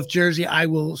in North Jersey. I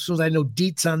will, as soon as I know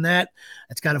deets on that,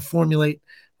 it's got to formulate.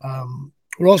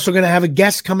 We're also going to have a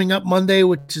guest coming up Monday,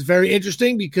 which is very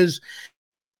interesting because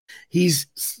he's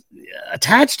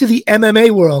attached to the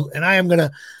MMA world, and I am going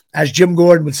to, as Jim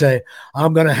Gordon would say,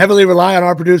 I'm going to heavily rely on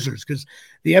our producers because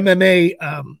the MMA,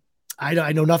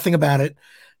 I know nothing about it,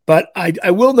 but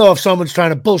I will know if someone's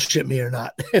trying to bullshit me or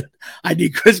not. I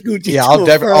need Chris Gucci. Yeah,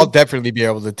 I'll definitely be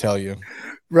able to tell you.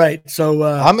 Right. So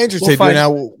I'm interested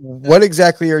now. What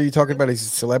exactly are you talking about? Is it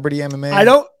celebrity MMA? I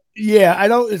don't.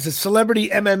 It's a celebrity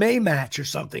MMA match or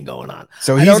something going on.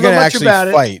 So he's going to actually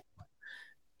fight.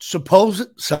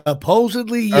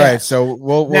 Supposedly, yes. All right, so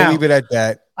we'll leave it at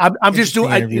that. I'm just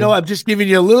doing. I'm just giving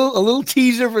you a little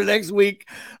teaser for next week.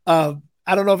 I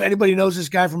don't know if anybody knows this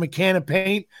guy from A Can of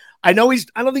Paint. I don't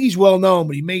think he's well known,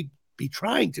 but he may be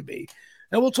trying to be.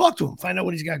 And we'll talk to him, find out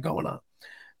what he's got going on.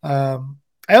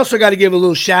 I also got to give a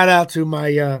little shout out to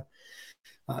my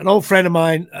an old friend of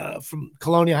mine from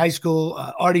Colonia High School,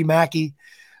 Artie Mackey.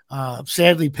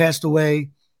 Sadly passed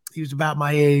away. He was about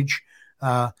my age.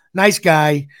 Nice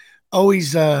guy.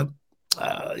 Always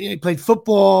he played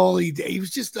football. He was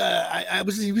just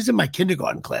he was in my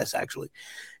kindergarten class actually.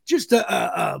 Just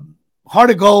heart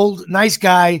of gold, nice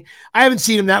guy. I haven't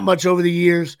seen him that much over the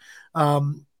years,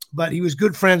 but he was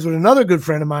good friends with another good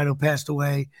friend of mine who passed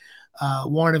away,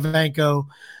 Warren Ivanko,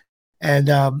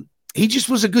 and he just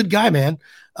was a good guy, man.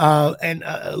 And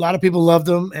a lot of people loved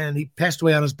him, and he passed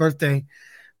away on his birthday,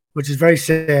 which is very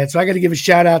sad. So I got to give a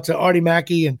shout out to Artie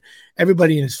Mackey and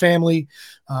everybody in his family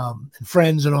and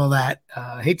friends and all that.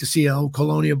 I hate to see an old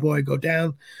Colonia boy go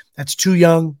down. That's too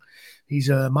young. He's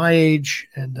my age,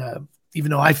 and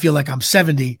even though I feel like I'm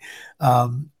 70,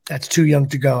 that's too young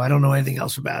to go. I don't know anything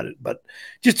else about it, but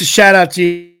just a shout out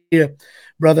to you,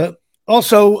 brother.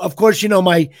 Also, of course,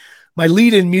 my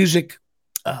lead in music,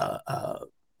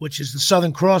 which is the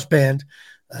Southern Cross Band,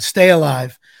 Stay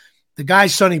Alive. The guy,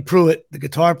 Sonny Pruitt, the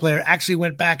guitar player, actually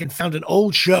went back and found an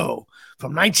old show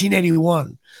from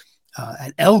 1981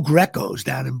 at El Greco's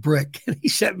down in Brick. And he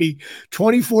sent me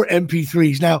 24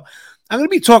 MP3s. Now, I'm going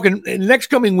to be talking in the next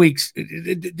coming weeks.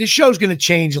 This show's going to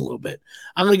change a little bit.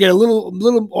 I'm going to get a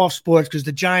little off sports because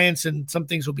the Giants and some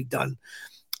things will be done.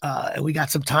 And we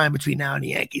got some time between now and the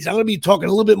Yankees. I'm going to be talking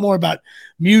a little bit more about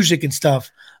music and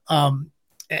stuff.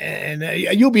 And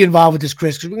you'll be involved with this,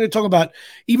 Chris, because we're going to talk about,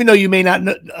 even though you may not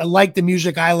like the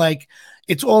music I like,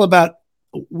 it's all about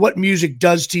what music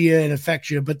does to you and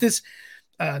affects you. But this,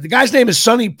 the guy's name is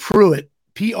Sonny Pruitt,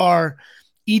 Pruitt.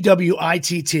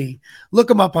 Look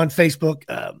him up on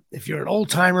Facebook. If you're an old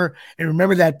timer and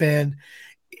remember that band,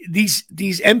 these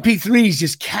MP3s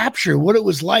just capture what it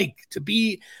was like to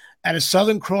be at a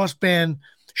Southern Cross Band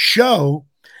show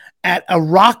at a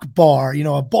rock bar,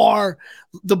 a bar.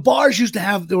 The bars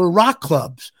there were rock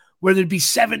clubs where there'd be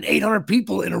 700-800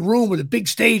 people in a room with a big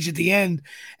stage at the end.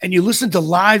 And you listen to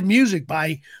live music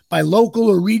by local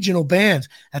or regional bands.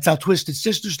 That's how Twisted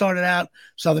Sister started out,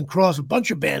 Southern Cross, a bunch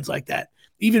of bands like that.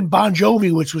 Even Bon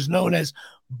Jovi, which was known as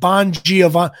Bon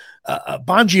Giovanni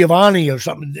or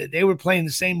something. They were playing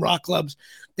the same rock clubs.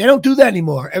 They don't do that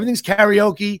anymore. Everything's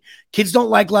karaoke. Kids don't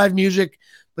like live music.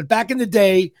 But back in the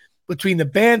day, between the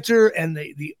banter and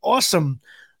the awesome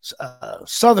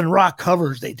Southern rock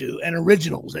covers they do and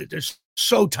originals, they're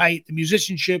so tight. The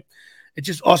musicianship, it's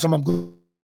just awesome. I'm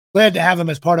glad to have him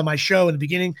as part of my show in the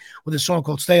beginning with a song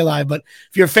called Stay Alive. But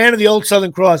if you're a fan of the old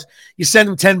Southern Cross, you send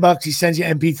him $10, he sends you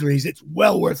MP3s. It's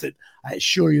well worth it. I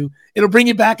assure you. It'll bring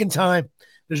you back in time.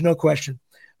 There's no question.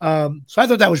 So I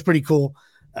thought that was pretty cool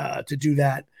to do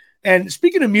that. And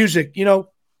speaking of music,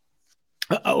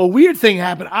 a weird thing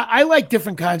happened. I like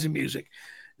different kinds of music.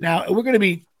 Now, we're going to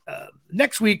be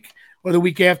next week or the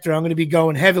week after, I'm going to be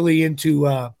going heavily into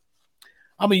I'm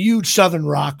a huge Southern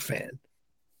rock fan.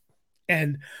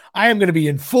 And I am going to be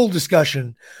in full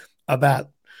discussion about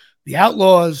the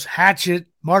Outlaws, Hatchet,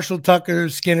 Marshall Tucker,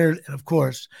 Skinner, and of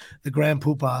course, the Grand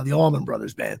Poopah, the Allman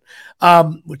Brothers Band,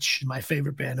 which is my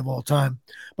favorite band of all time.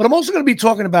 But I'm also going to be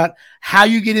talking about how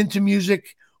you get into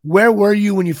music. Where were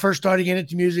you when you first started getting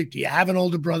into music? Do you have an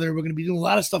older brother? We're going to be doing a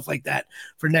lot of stuff like that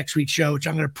for next week's show, which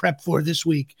I'm going to prep for this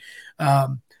week.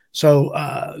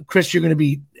 So, Chris, you're going to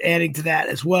be adding to that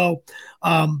as well.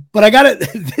 But I got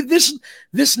it.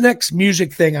 This next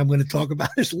music thing I'm going to talk about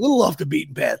is a little off the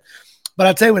beaten path, but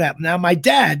I'll tell you what happened. Now, my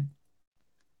dad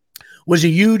was a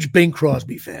huge Bing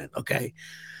Crosby fan. Okay.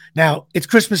 Now it's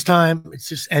Christmas time; it's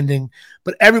just ending,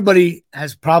 but everybody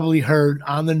has probably heard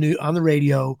on the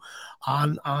radio,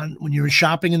 on when you're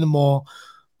shopping in the mall,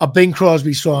 a Bing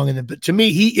Crosby song. And but to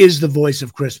me, he is the voice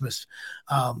of Christmas.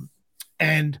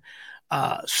 And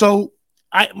so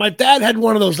my dad had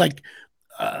one of those like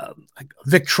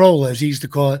Victrola, as he used to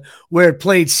call it, where it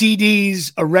played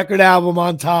CDs, a record album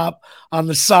on top, on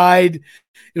the side.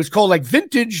 It was called like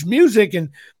vintage music,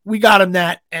 and we got him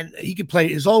that, and he could play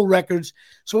his old records.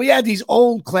 So he had these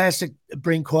old classic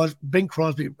Bing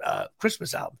Crosby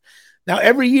Christmas albums. Now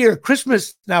every year,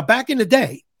 Christmas. Now back in the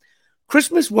day,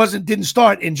 Christmas didn't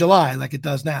start in July like it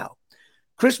does now.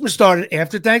 Christmas started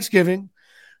after Thanksgiving,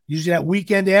 usually that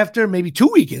weekend after, maybe 2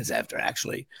 weekends after,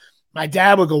 actually. My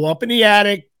dad would go up in the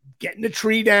attic, getting the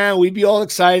tree down. We'd be all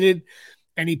excited.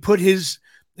 And he put the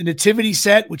nativity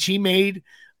set, which he made,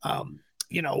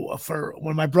 for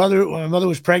when my mother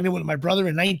was pregnant with my brother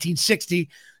in 1960.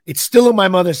 It's still in my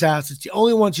mother's house. It's the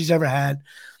only one she's ever had.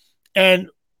 And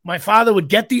my father would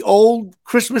get the old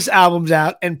Christmas albums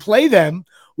out and play them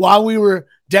while we were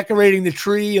decorating the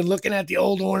tree and looking at the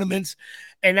old ornaments.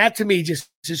 And that to me just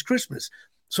is Christmas.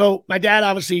 So my dad,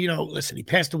 obviously, listen, he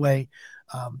passed away.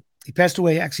 He passed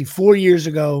away actually 4 years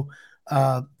ago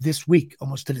this week,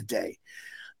 almost to the day.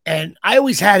 And I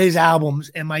always had his albums,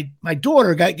 and my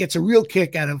daughter gets a real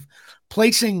kick out of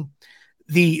placing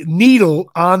the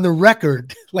needle on the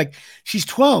record. Like, she's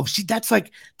 12. That's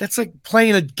like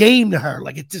playing a game to her.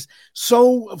 Like, it's just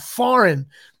so foreign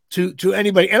to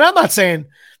anybody. And I'm not saying,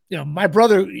 my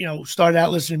brother, started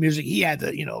out listening to music. He had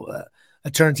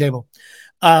a turntable.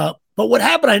 But what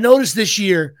happened, I noticed this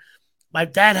year, my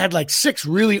dad had like 6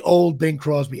 really old Bing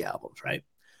Crosby albums, right?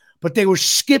 But they were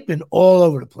skipping all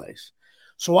over the place.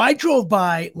 So I drove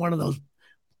by one of those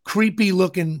creepy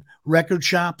looking record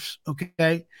shops,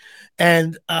 okay?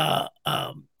 And I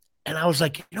was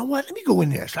like, you know what? Let me go in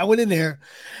there. So I went in there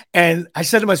and I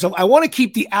said to myself, I want to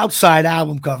keep the outside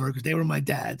album cover because they were my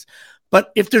dad's.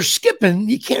 But if they're skipping,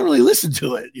 you can't really listen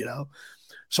to it,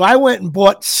 So I went and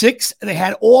bought 6, and they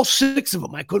had all 6 of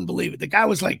them. I couldn't believe it. The guy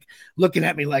was like looking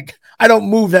at me like, I don't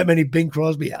move that many Bing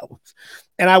Crosby albums.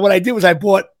 And what I did was I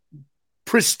bought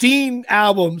pristine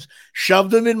albums,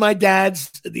 shoved them in my dad's,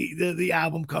 the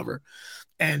album cover.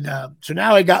 And so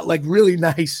now I got like really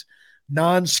nice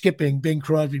non-skipping Bing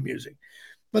Crosby music.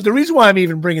 But the reason why I'm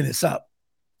even bringing this up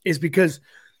is because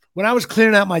when I was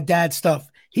clearing out my dad's stuff,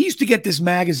 he used to get this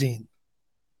magazine.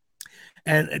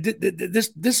 And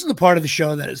this is the part of the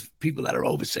show that is people that are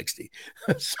over 60.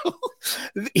 So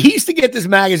he used to get this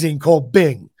magazine called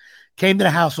Bing, came to the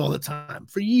house all the time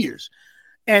for years.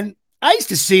 And I used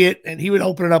to see it, and he would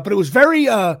open it up, but it was very,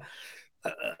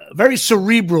 very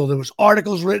cerebral. There was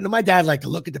articles written, and my dad liked to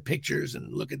look at the pictures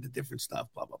and look at the different stuff,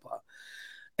 blah, blah, blah.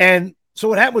 And so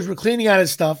what happened was we're cleaning out his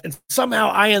stuff, and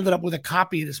somehow I ended up with a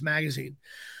copy of this magazine.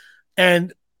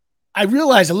 And I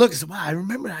realized, I looked and said, wow, I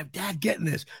remember my dad getting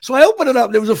this. So I opened it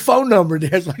up. There was a phone number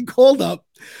there. So I called up,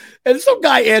 and some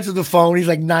guy answered the phone. He's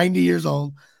like 90 years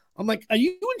old. I'm like, are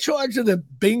you in charge of the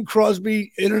Bing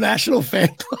Crosby International Fan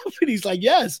Club? And he's like,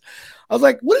 yes. I was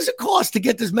like, what does it cost to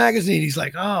get this magazine? He's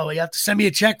like, oh, you have to send me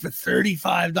a check for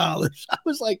 $35. I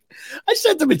was like, I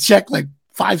sent him a check like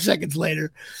 5 seconds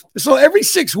later. So every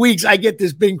 6 weeks, I get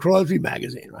this Bing Crosby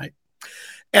magazine, right?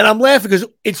 And I'm laughing because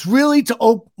it's really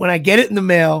when I get it in the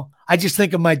mail, I just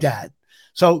think of my dad.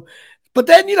 So, but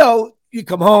then, you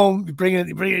come home, you bring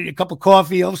in a cup of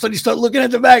coffee, all of a sudden you start looking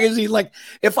at the magazine. Like,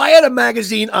 if I had a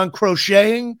magazine on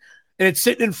crocheting and it's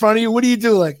sitting in front of you, what do you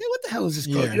do? Like, hey, what the hell is this?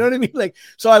 Yeah. You know what I mean? Like,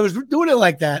 so I was doing it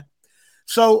like that.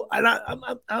 So, and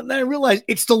I realized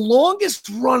it's the longest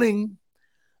running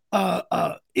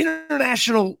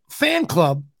international fan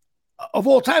club of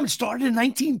all time. It started in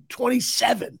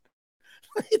 1927.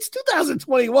 It's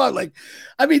 2021. Like,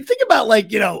 I mean, think about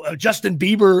Justin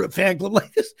Bieber fan club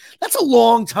like this. That's a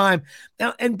long time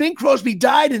now. And Bing Crosby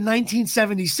died in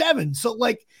 1977. So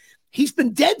he's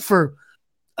been dead for,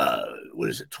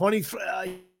 20,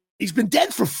 he's been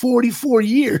dead for 44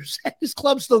 years. His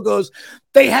club still goes.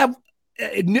 They have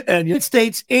United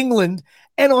States, England,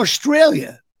 and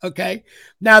Australia. Okay.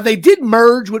 Now they did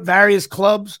merge with various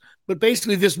clubs, but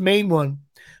basically this main one.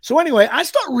 So anyway, I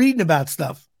start reading about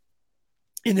stuff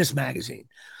in this magazine.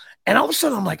 And all of a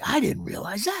sudden I'm like, I didn't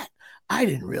realize that.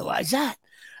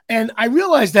 And I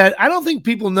realized that I don't think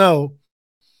people know,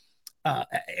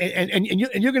 and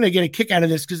you're going to get a kick out of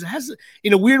this because it has,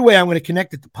 in a weird way, I'm going to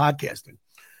connect it to podcasting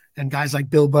and guys like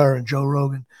Bill Burr and Joe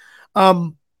Rogan.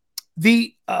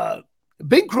 Bing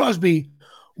Crosby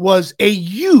was a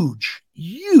huge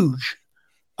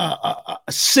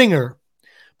singer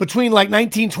between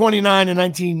 1929 and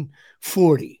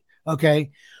 1940. Okay.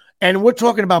 And we're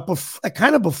talking about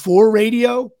kind of before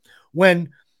radio,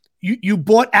 when you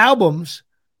bought albums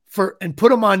and put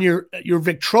them on your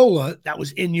Victrola that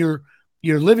was in your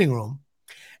living room.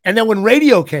 And then when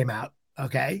radio came out,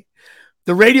 okay,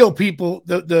 the radio people,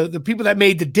 the people that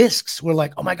made the discs were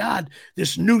like, oh my God,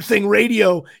 this new thing,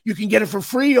 radio, you can get it for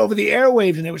free over the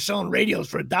airwaves. And they were selling radios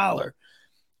for $1.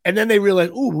 And then they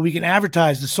realized, oh, we can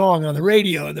advertise the song on the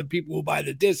radio and then people will buy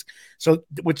the disc. So,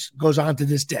 which goes on to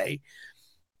this day.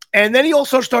 And then he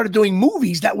also started doing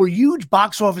movies that were huge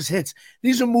box office hits.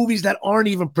 These are movies that aren't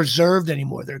even preserved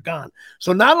anymore. They're gone.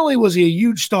 So not only was he a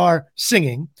huge star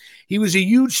singing, he was a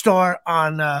huge star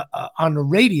on the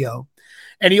radio.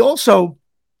 And he also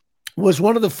was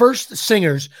one of the first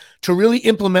singers to really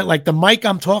implement, like the mic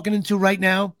I'm talking into right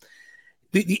now,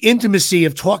 the intimacy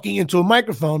of talking into a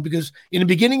microphone, because in the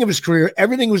beginning of his career,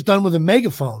 everything was done with a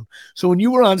megaphone. So when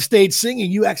you were on stage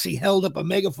singing, you actually held up a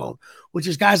megaphone, which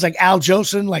is guys like Al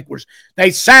Jolson,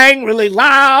 they sang really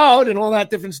loud and all that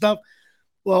different stuff.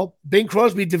 Well, Bing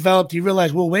Crosby developed, he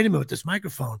realized, well, wait a minute, with this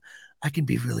microphone, I can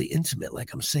be really intimate,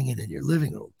 like I'm singing in your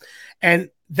living room. And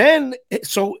then,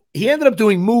 so he ended up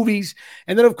doing movies.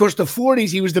 And then, of course, the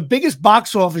 40s, he was the biggest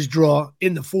box office draw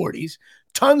in the 40s,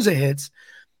 tons of hits.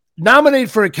 Nominated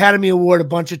for Academy Award a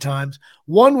bunch of times,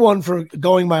 won one for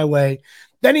Going My Way.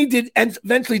 Then he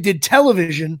eventually did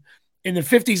television in the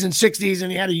 50s and 60s,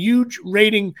 and he had a huge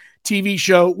rating TV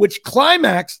show, which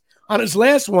climaxed on his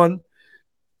last one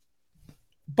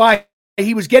by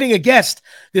he was getting a guest,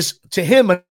 to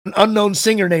him, an unknown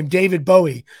singer named David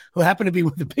Bowie, who happened to be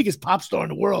the biggest pop star in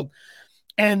the world.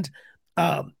 And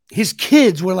his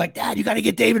kids were like, Dad, you got to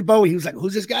get David Bowie. He was like,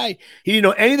 who's this guy? He didn't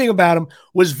know anything about him,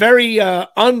 was very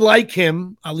unlike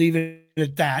him. I'll leave it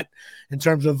at that in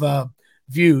terms of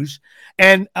views.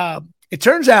 And it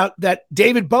turns out that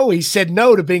David Bowie said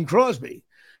no to Bing Crosby.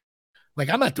 Like,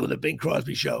 I'm not doing the Bing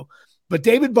Crosby show. But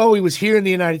David Bowie was here in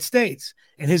the United States,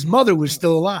 and his mother was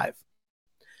still alive.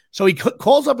 So he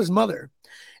calls up his mother,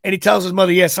 and he tells his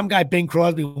mother, yeah, some guy, Bing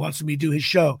Crosby, wants me to do his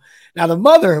show. Now, the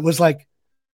mother was like,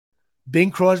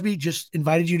 Bing Crosby just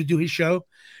invited you to do his show.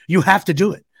 You have to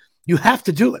do it. You have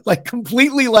to do it. Like,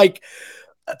 completely, like,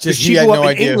 just he had no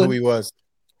idea who he was.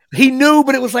 He knew,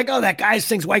 but it was like, oh, that guy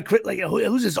sings White Crit. Like,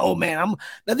 who's this old man?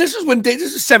 Now this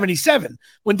is 77,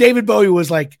 when David Bowie was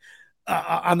like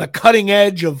on the cutting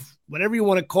edge of whatever you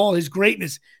want to call his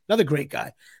greatness. Another great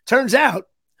guy. Turns out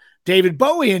David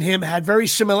Bowie and him had very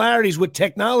similarities with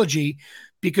technology,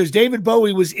 because David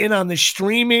Bowie was in on the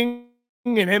streaming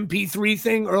and MP3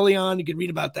 thing early on. You can read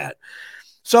about that.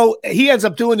 So he ends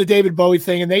up doing the David Bowie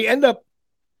thing, and they end up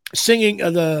singing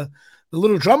the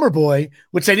Little Drummer Boy,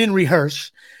 which they didn't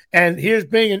rehearse. And here's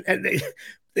Bing, and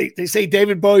they say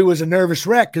David Bowie was a nervous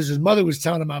wreck because his mother was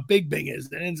telling him how big Bing is.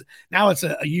 And now it's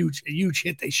a huge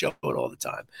hit. They show it all the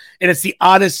time, and it's the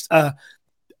oddest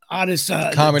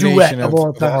combination of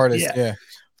all time. Artists. Yeah.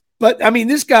 But I mean,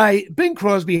 this guy Bing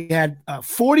Crosby had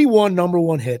 41 number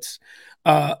one hits.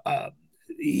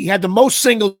 He had the most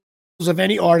singles of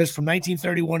any artist from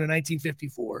 1931 to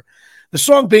 1954. The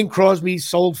song Bing Crosby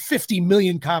sold 50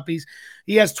 million copies.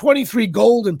 He has 23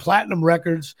 gold and platinum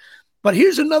records. But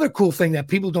here's another cool thing that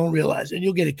people don't realize, and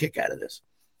you'll get a kick out of this.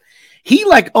 He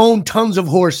owned tons of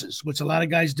horses, which a lot of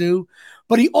guys do,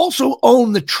 but he also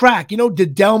owned the track. You know, the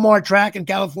Del Mar track in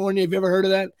California. Have you ever heard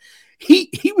of that?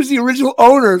 He was the original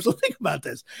owner. So think about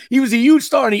this. He was a huge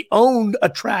star, and he owned a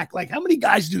track. Like, how many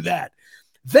guys do that?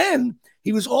 Then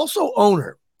he was also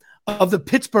owner of the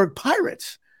Pittsburgh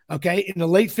Pirates, okay, in the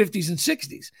late 50s and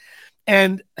 60s.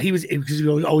 And he was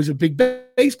always a big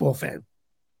baseball fan.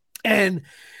 And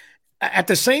at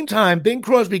the same time, Bing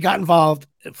Crosby got involved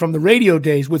from the radio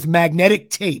days with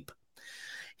magnetic tape.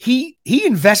 He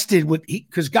invested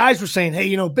because guys were saying,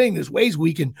 hey, Bing, there's ways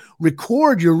we can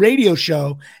record your radio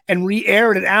show and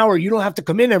re-air it an hour. You don't have to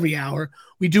come in every hour.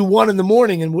 We do one in the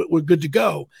morning and we're good to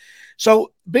go.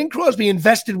 So Bing Crosby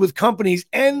invested with companies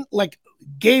and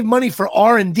gave money for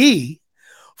R&D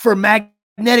for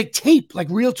magnetic tape, like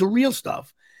reel-to-reel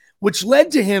stuff, which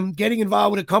led to him getting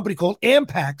involved with a company called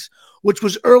Ampex, which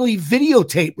was early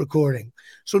videotape recording.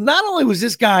 So not only was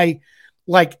this guy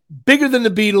bigger than the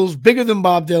Beatles, bigger than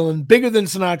Bob Dylan, bigger than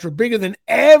Sinatra, bigger than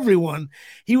everyone,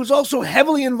 he was also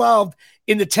heavily involved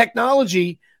in the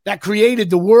technology that created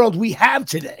the world we have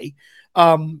today.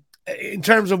 In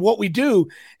terms of what we do.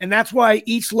 And that's why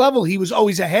each level he was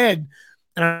always ahead.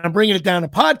 And I'm bringing it down to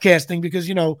podcasting because,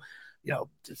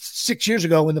 6 years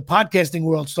ago when the podcasting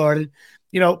world started,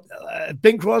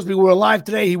 Bing Crosby were alive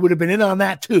today, he would have been in on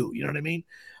that too. You know what I mean?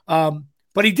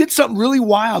 But he did something really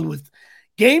wild with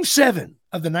Game 7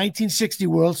 of the 1960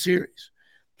 World Series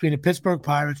between the Pittsburgh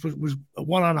Pirates, was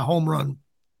won on a home run.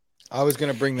 I was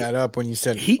going to bring that up when you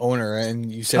said owner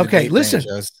and you said okay. Listen,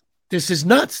 this is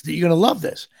nuts. You're going to love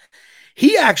this.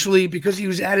 He actually, because he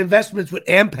was at investments with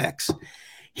Ampex,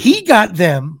 he got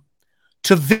them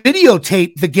to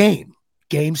videotape the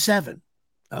game 7.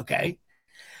 Okay.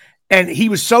 And he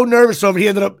was so nervous over it. He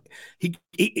ended up,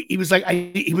 he was like,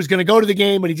 he was going to go to the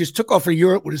game, but he just took off for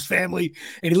Europe with his family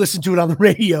and he listened to it on the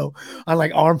radio, on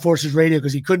like Armed Forces radio,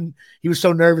 because he was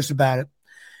so nervous about it.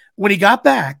 When he got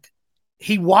back,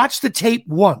 he watched the tape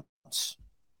once.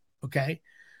 Okay.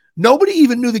 Nobody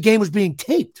even knew the game was being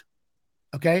taped.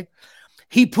 Okay.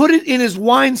 He put it in his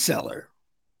wine cellar,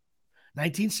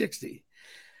 1960.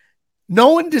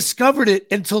 No one discovered it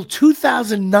until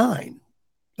 2009.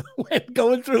 When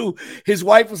going through, his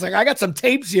wife was like, I got some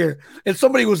tapes here. And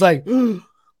somebody was like,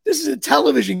 this is a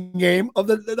television game of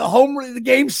the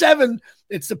game 7.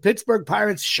 It's the Pittsburgh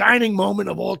Pirates' shining moment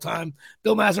of all time.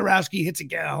 Bill Mazeroski hits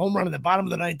a home run in the bottom of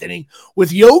the 9th inning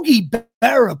with Yogi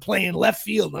Berra playing left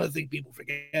field. Another thing people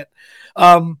forget.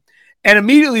 And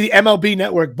immediately the MLB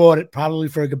network bought it, probably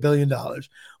for $1 billion, or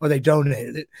they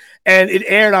donated it. And it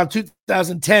aired on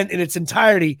 2010 in its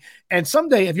entirety. And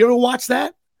someday, have you ever watched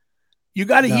that? You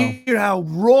got to hear how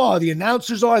raw the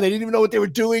announcers are. They didn't even know what they were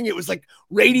doing. It was like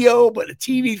radio, but a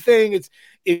TV thing.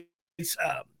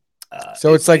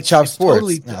 So it's like Chop Sports.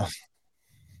 Totally, no.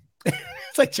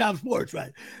 It's like Chop Sports,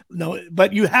 right? No,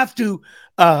 but you have to.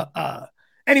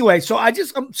 Anyway, so I'm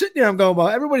sitting there. I'm going, well,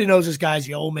 everybody knows this guy's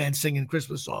the old man singing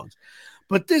Christmas songs,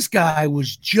 but this guy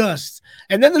was just.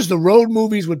 And then there's the road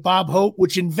movies with Bob Hope,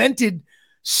 which invented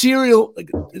serial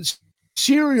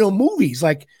movies,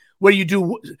 like. Where you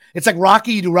do, it's like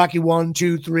Rocky, you do Rocky 1,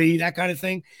 2, 3, that kind of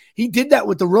thing. He did that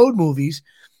with the road movies.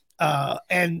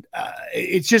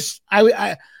 It's just,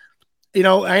 I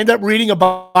end up reading a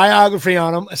biography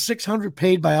on him, a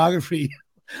 600-page biography.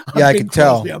 Yeah, I can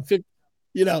tell. And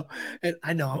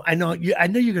I know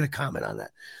you're going to comment on that.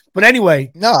 But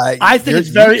anyway, no, I think it's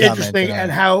very interesting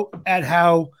at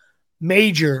how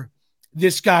major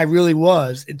this guy really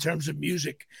was in terms of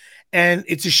music. And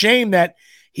it's a shame that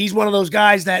he's one of those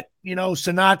guys that,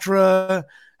 Sinatra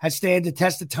has stayed the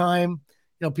test of time.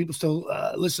 People still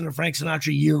listen to Frank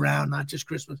Sinatra year round, not just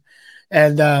Christmas.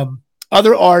 And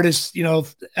other artists,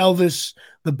 Elvis,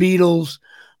 the Beatles,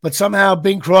 but somehow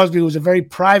Bing Crosby was a very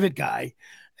private guy.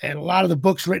 And a lot of the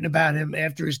books written about him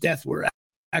after his death were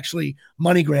actually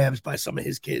money grabs by some of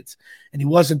his kids. And he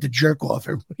wasn't the jerk off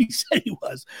everybody said he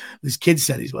was. His kids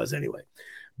said he was anyway.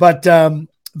 But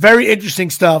very interesting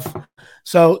stuff.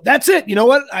 So that's it. You know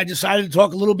what? I decided to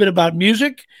talk a little bit about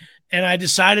music, and I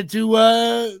decided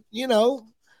to,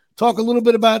 talk a little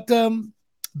bit about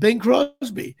Bing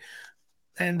Crosby.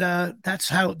 And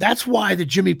that's why the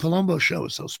Jimmy Palumbo show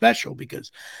is so special,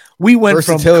 because we went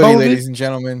from COVID, ladies and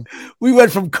gentlemen. We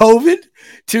went from COVID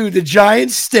to the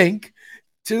Giants stink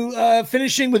to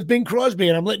finishing with Bing Crosby.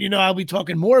 And I'm letting you know I'll be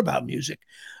talking more about music.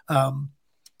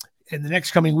 In the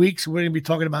next coming weeks, we're going to be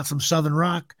talking about some Southern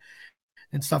rock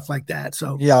and stuff like that.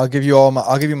 So yeah, I'll give you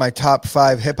my top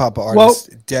 5 hip hop artists,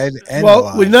 dead and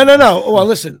alive. No. Well,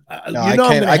 listen, I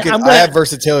have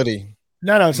versatility.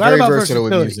 No, it's not about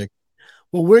versatility. With music.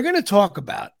 What we're going to talk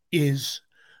about is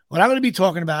what I'm going to be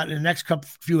talking about in the next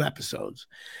few episodes.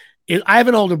 I have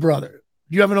an older brother.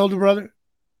 Do you have an older brother?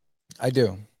 I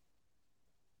do.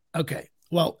 Okay.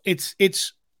 Well, it's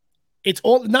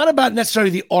all not about necessarily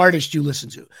the artist you listen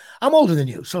to. I'm older than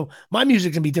you, so my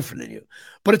music can be different than you.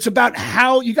 But it's about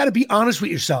how you got to be honest with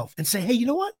yourself and say, hey, you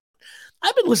know what?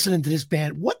 I've been listening to this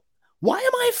band. Why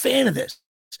am I a fan of this?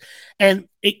 And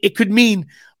it could mean,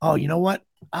 oh, you know what?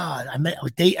 I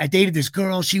dated this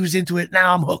girl. She was into it.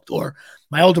 Now I'm hooked. Or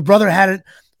my older brother had it.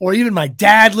 Or even my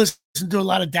dad listened to a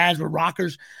lot of dads were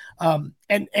rockers.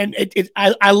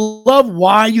 I love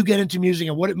why you get into music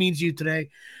and what it means to you today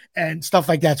and stuff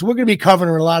like that. So we're going to be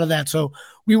covering a lot of that. So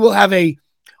we will have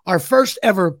our first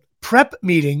ever prep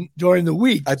meeting during the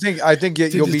week. I think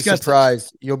you'll be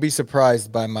surprised. You'll be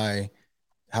surprised by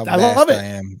how vast I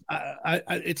am.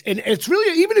 It's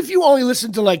really, even if you only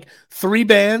listen to like 3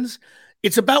 bands,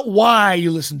 it's about why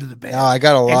you listen to the band. No, I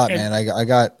got a lot, man. I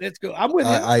got. Let's go. I'm with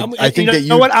you. I think that you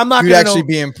know what? I'm not. You'd actually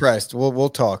be impressed. We'll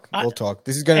talk. We'll talk.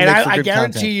 This is going to make for good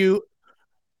content.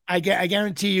 I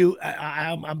guarantee you,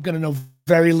 I'm going to know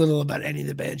very little about any of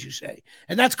the bands you say,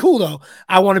 and that's cool though.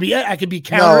 I can be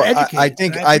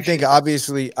counter-educated. I think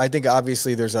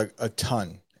obviously there's a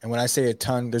ton, and when I say a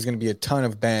ton, there's going to be a ton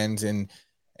of bands and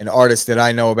artists that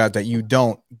I know about that you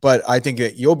don't. But I think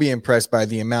that you'll be impressed by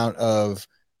the amount of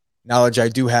knowledge I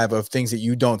do have of things that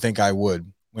you don't think I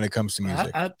would when it comes to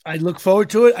music. I look forward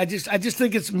to it. I just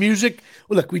think it's music.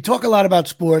 Well, look, we talk a lot about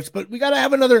sports, but we got to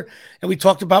have another, and we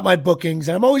talked about my bookings,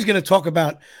 and I'm always going to talk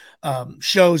about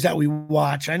shows that we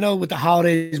watch. I know with the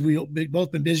holidays, we've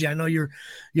both been busy. I know you're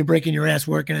breaking your ass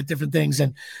working at different things,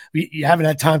 and you haven't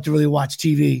had time to really watch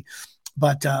TV.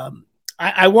 But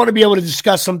I want to be able to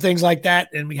discuss some things like that,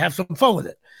 and we have some fun with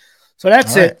it. So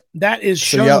that's All right. it. That is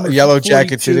So show Yellow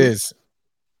Jackets it is.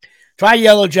 Try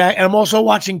Yellow Jacket. And I'm also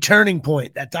watching Turning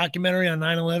Point, that documentary on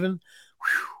 9/11.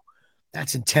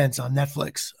 That's intense on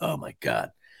Netflix. Oh, my God.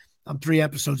 I'm 3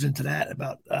 episodes into that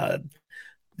about the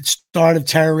start of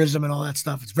terrorism and all that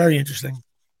stuff. It's very interesting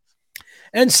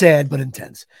and sad, but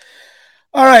intense.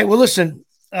 All right. Well, listen,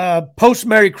 post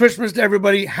Merry Christmas to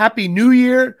everybody. Happy New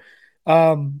Year.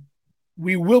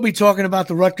 We will be talking about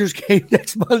the Rutgers game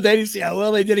next Monday to see how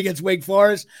well they did against Wake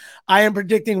Forest. I am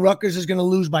predicting Rutgers is going to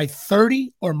lose by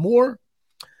 30 or more.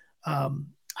 I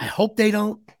hope they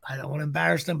don't. I don't want to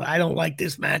embarrass them, but I don't like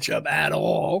this matchup at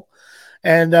all.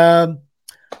 And I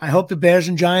hope the Bears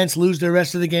and Giants lose their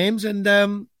rest of the games, and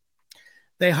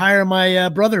they hire my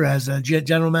brother as a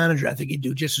general manager. I think he'd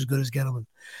do just as good as Gettleman.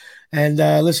 And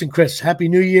listen, Chris, Happy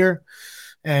New Year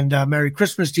and Merry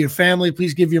Christmas to your family.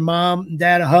 Please give your mom and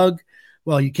dad a hug.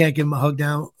 Well, you can't give them a hug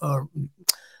now, or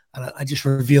I just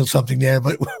revealed something there.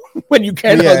 But when you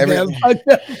can hug them,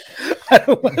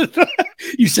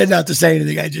 you said not to say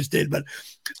anything. I just did, but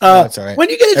that's all right.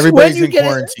 When you get everybody's in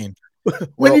quarantine.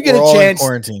 When you get a chance, in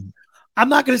quarantine. I'm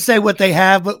not going to say what they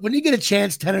have, but when you get a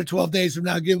chance, 10 or 12 days from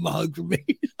now, give them a hug from me.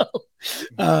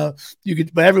 You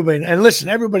could, but everybody, and listen,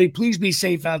 everybody, please be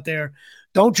safe out there.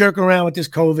 Don't jerk around with this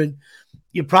COVID.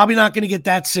 You're probably not going to get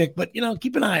that sick, but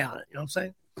keep an eye on it. You know what I'm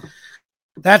saying?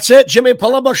 That's it. Jimmy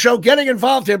Palumbo Show getting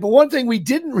involved here. But one thing we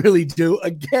didn't really do,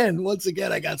 once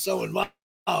again, I got so involved.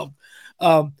 I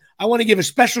want to give a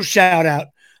special shout out,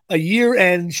 a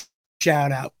year-end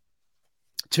shout out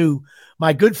to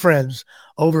my good friends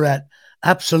over at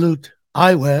Absolute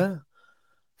Eyewear,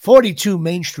 42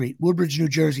 Main Street, Woodbridge, New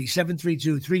Jersey,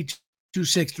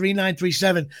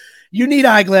 732-326-3937. You need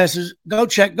eyeglasses.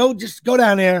 Just go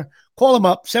down there. Call them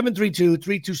up,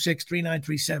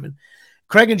 732-326-3937.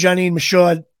 Craig and Janine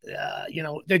Michaud,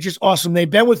 they're just awesome. They've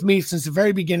been with me since the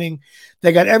very beginning.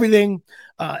 They got everything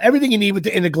you need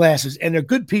in the glasses, and they're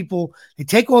good people. They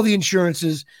take all the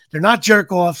insurances. They're not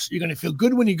jerk-offs. You're going to feel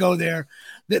good when you go there.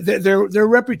 Their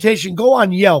reputation, go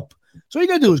on Yelp. So what you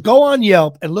got to do is go on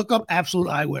Yelp and look up Absolute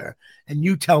Eyewear, and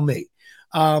you tell me.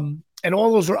 And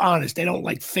all those are honest. They don't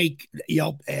like fake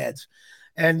Yelp ads.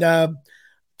 And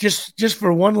just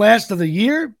for one last of the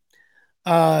year,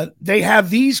 they have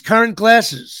these current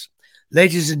glasses.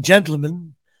 Ladies and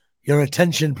gentlemen, your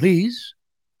attention, please.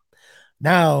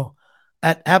 Now,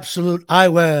 at Absolute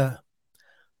Eyewear,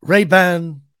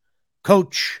 Ray-Ban,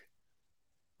 Coach,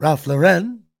 Ralph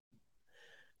Lauren,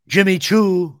 Jimmy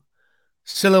Choo,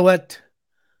 Silhouette,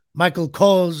 Michael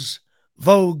Kors,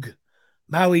 Vogue,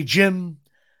 Maui Jim,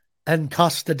 and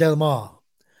Costa Del Mar.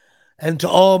 And to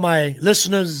all my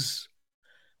listeners,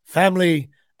 family,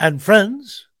 and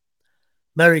friends,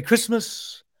 Merry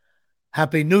Christmas,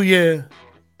 Happy New Year.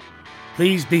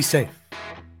 Please be safe.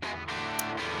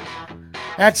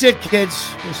 That's it,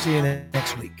 kids. We'll see you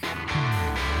next week.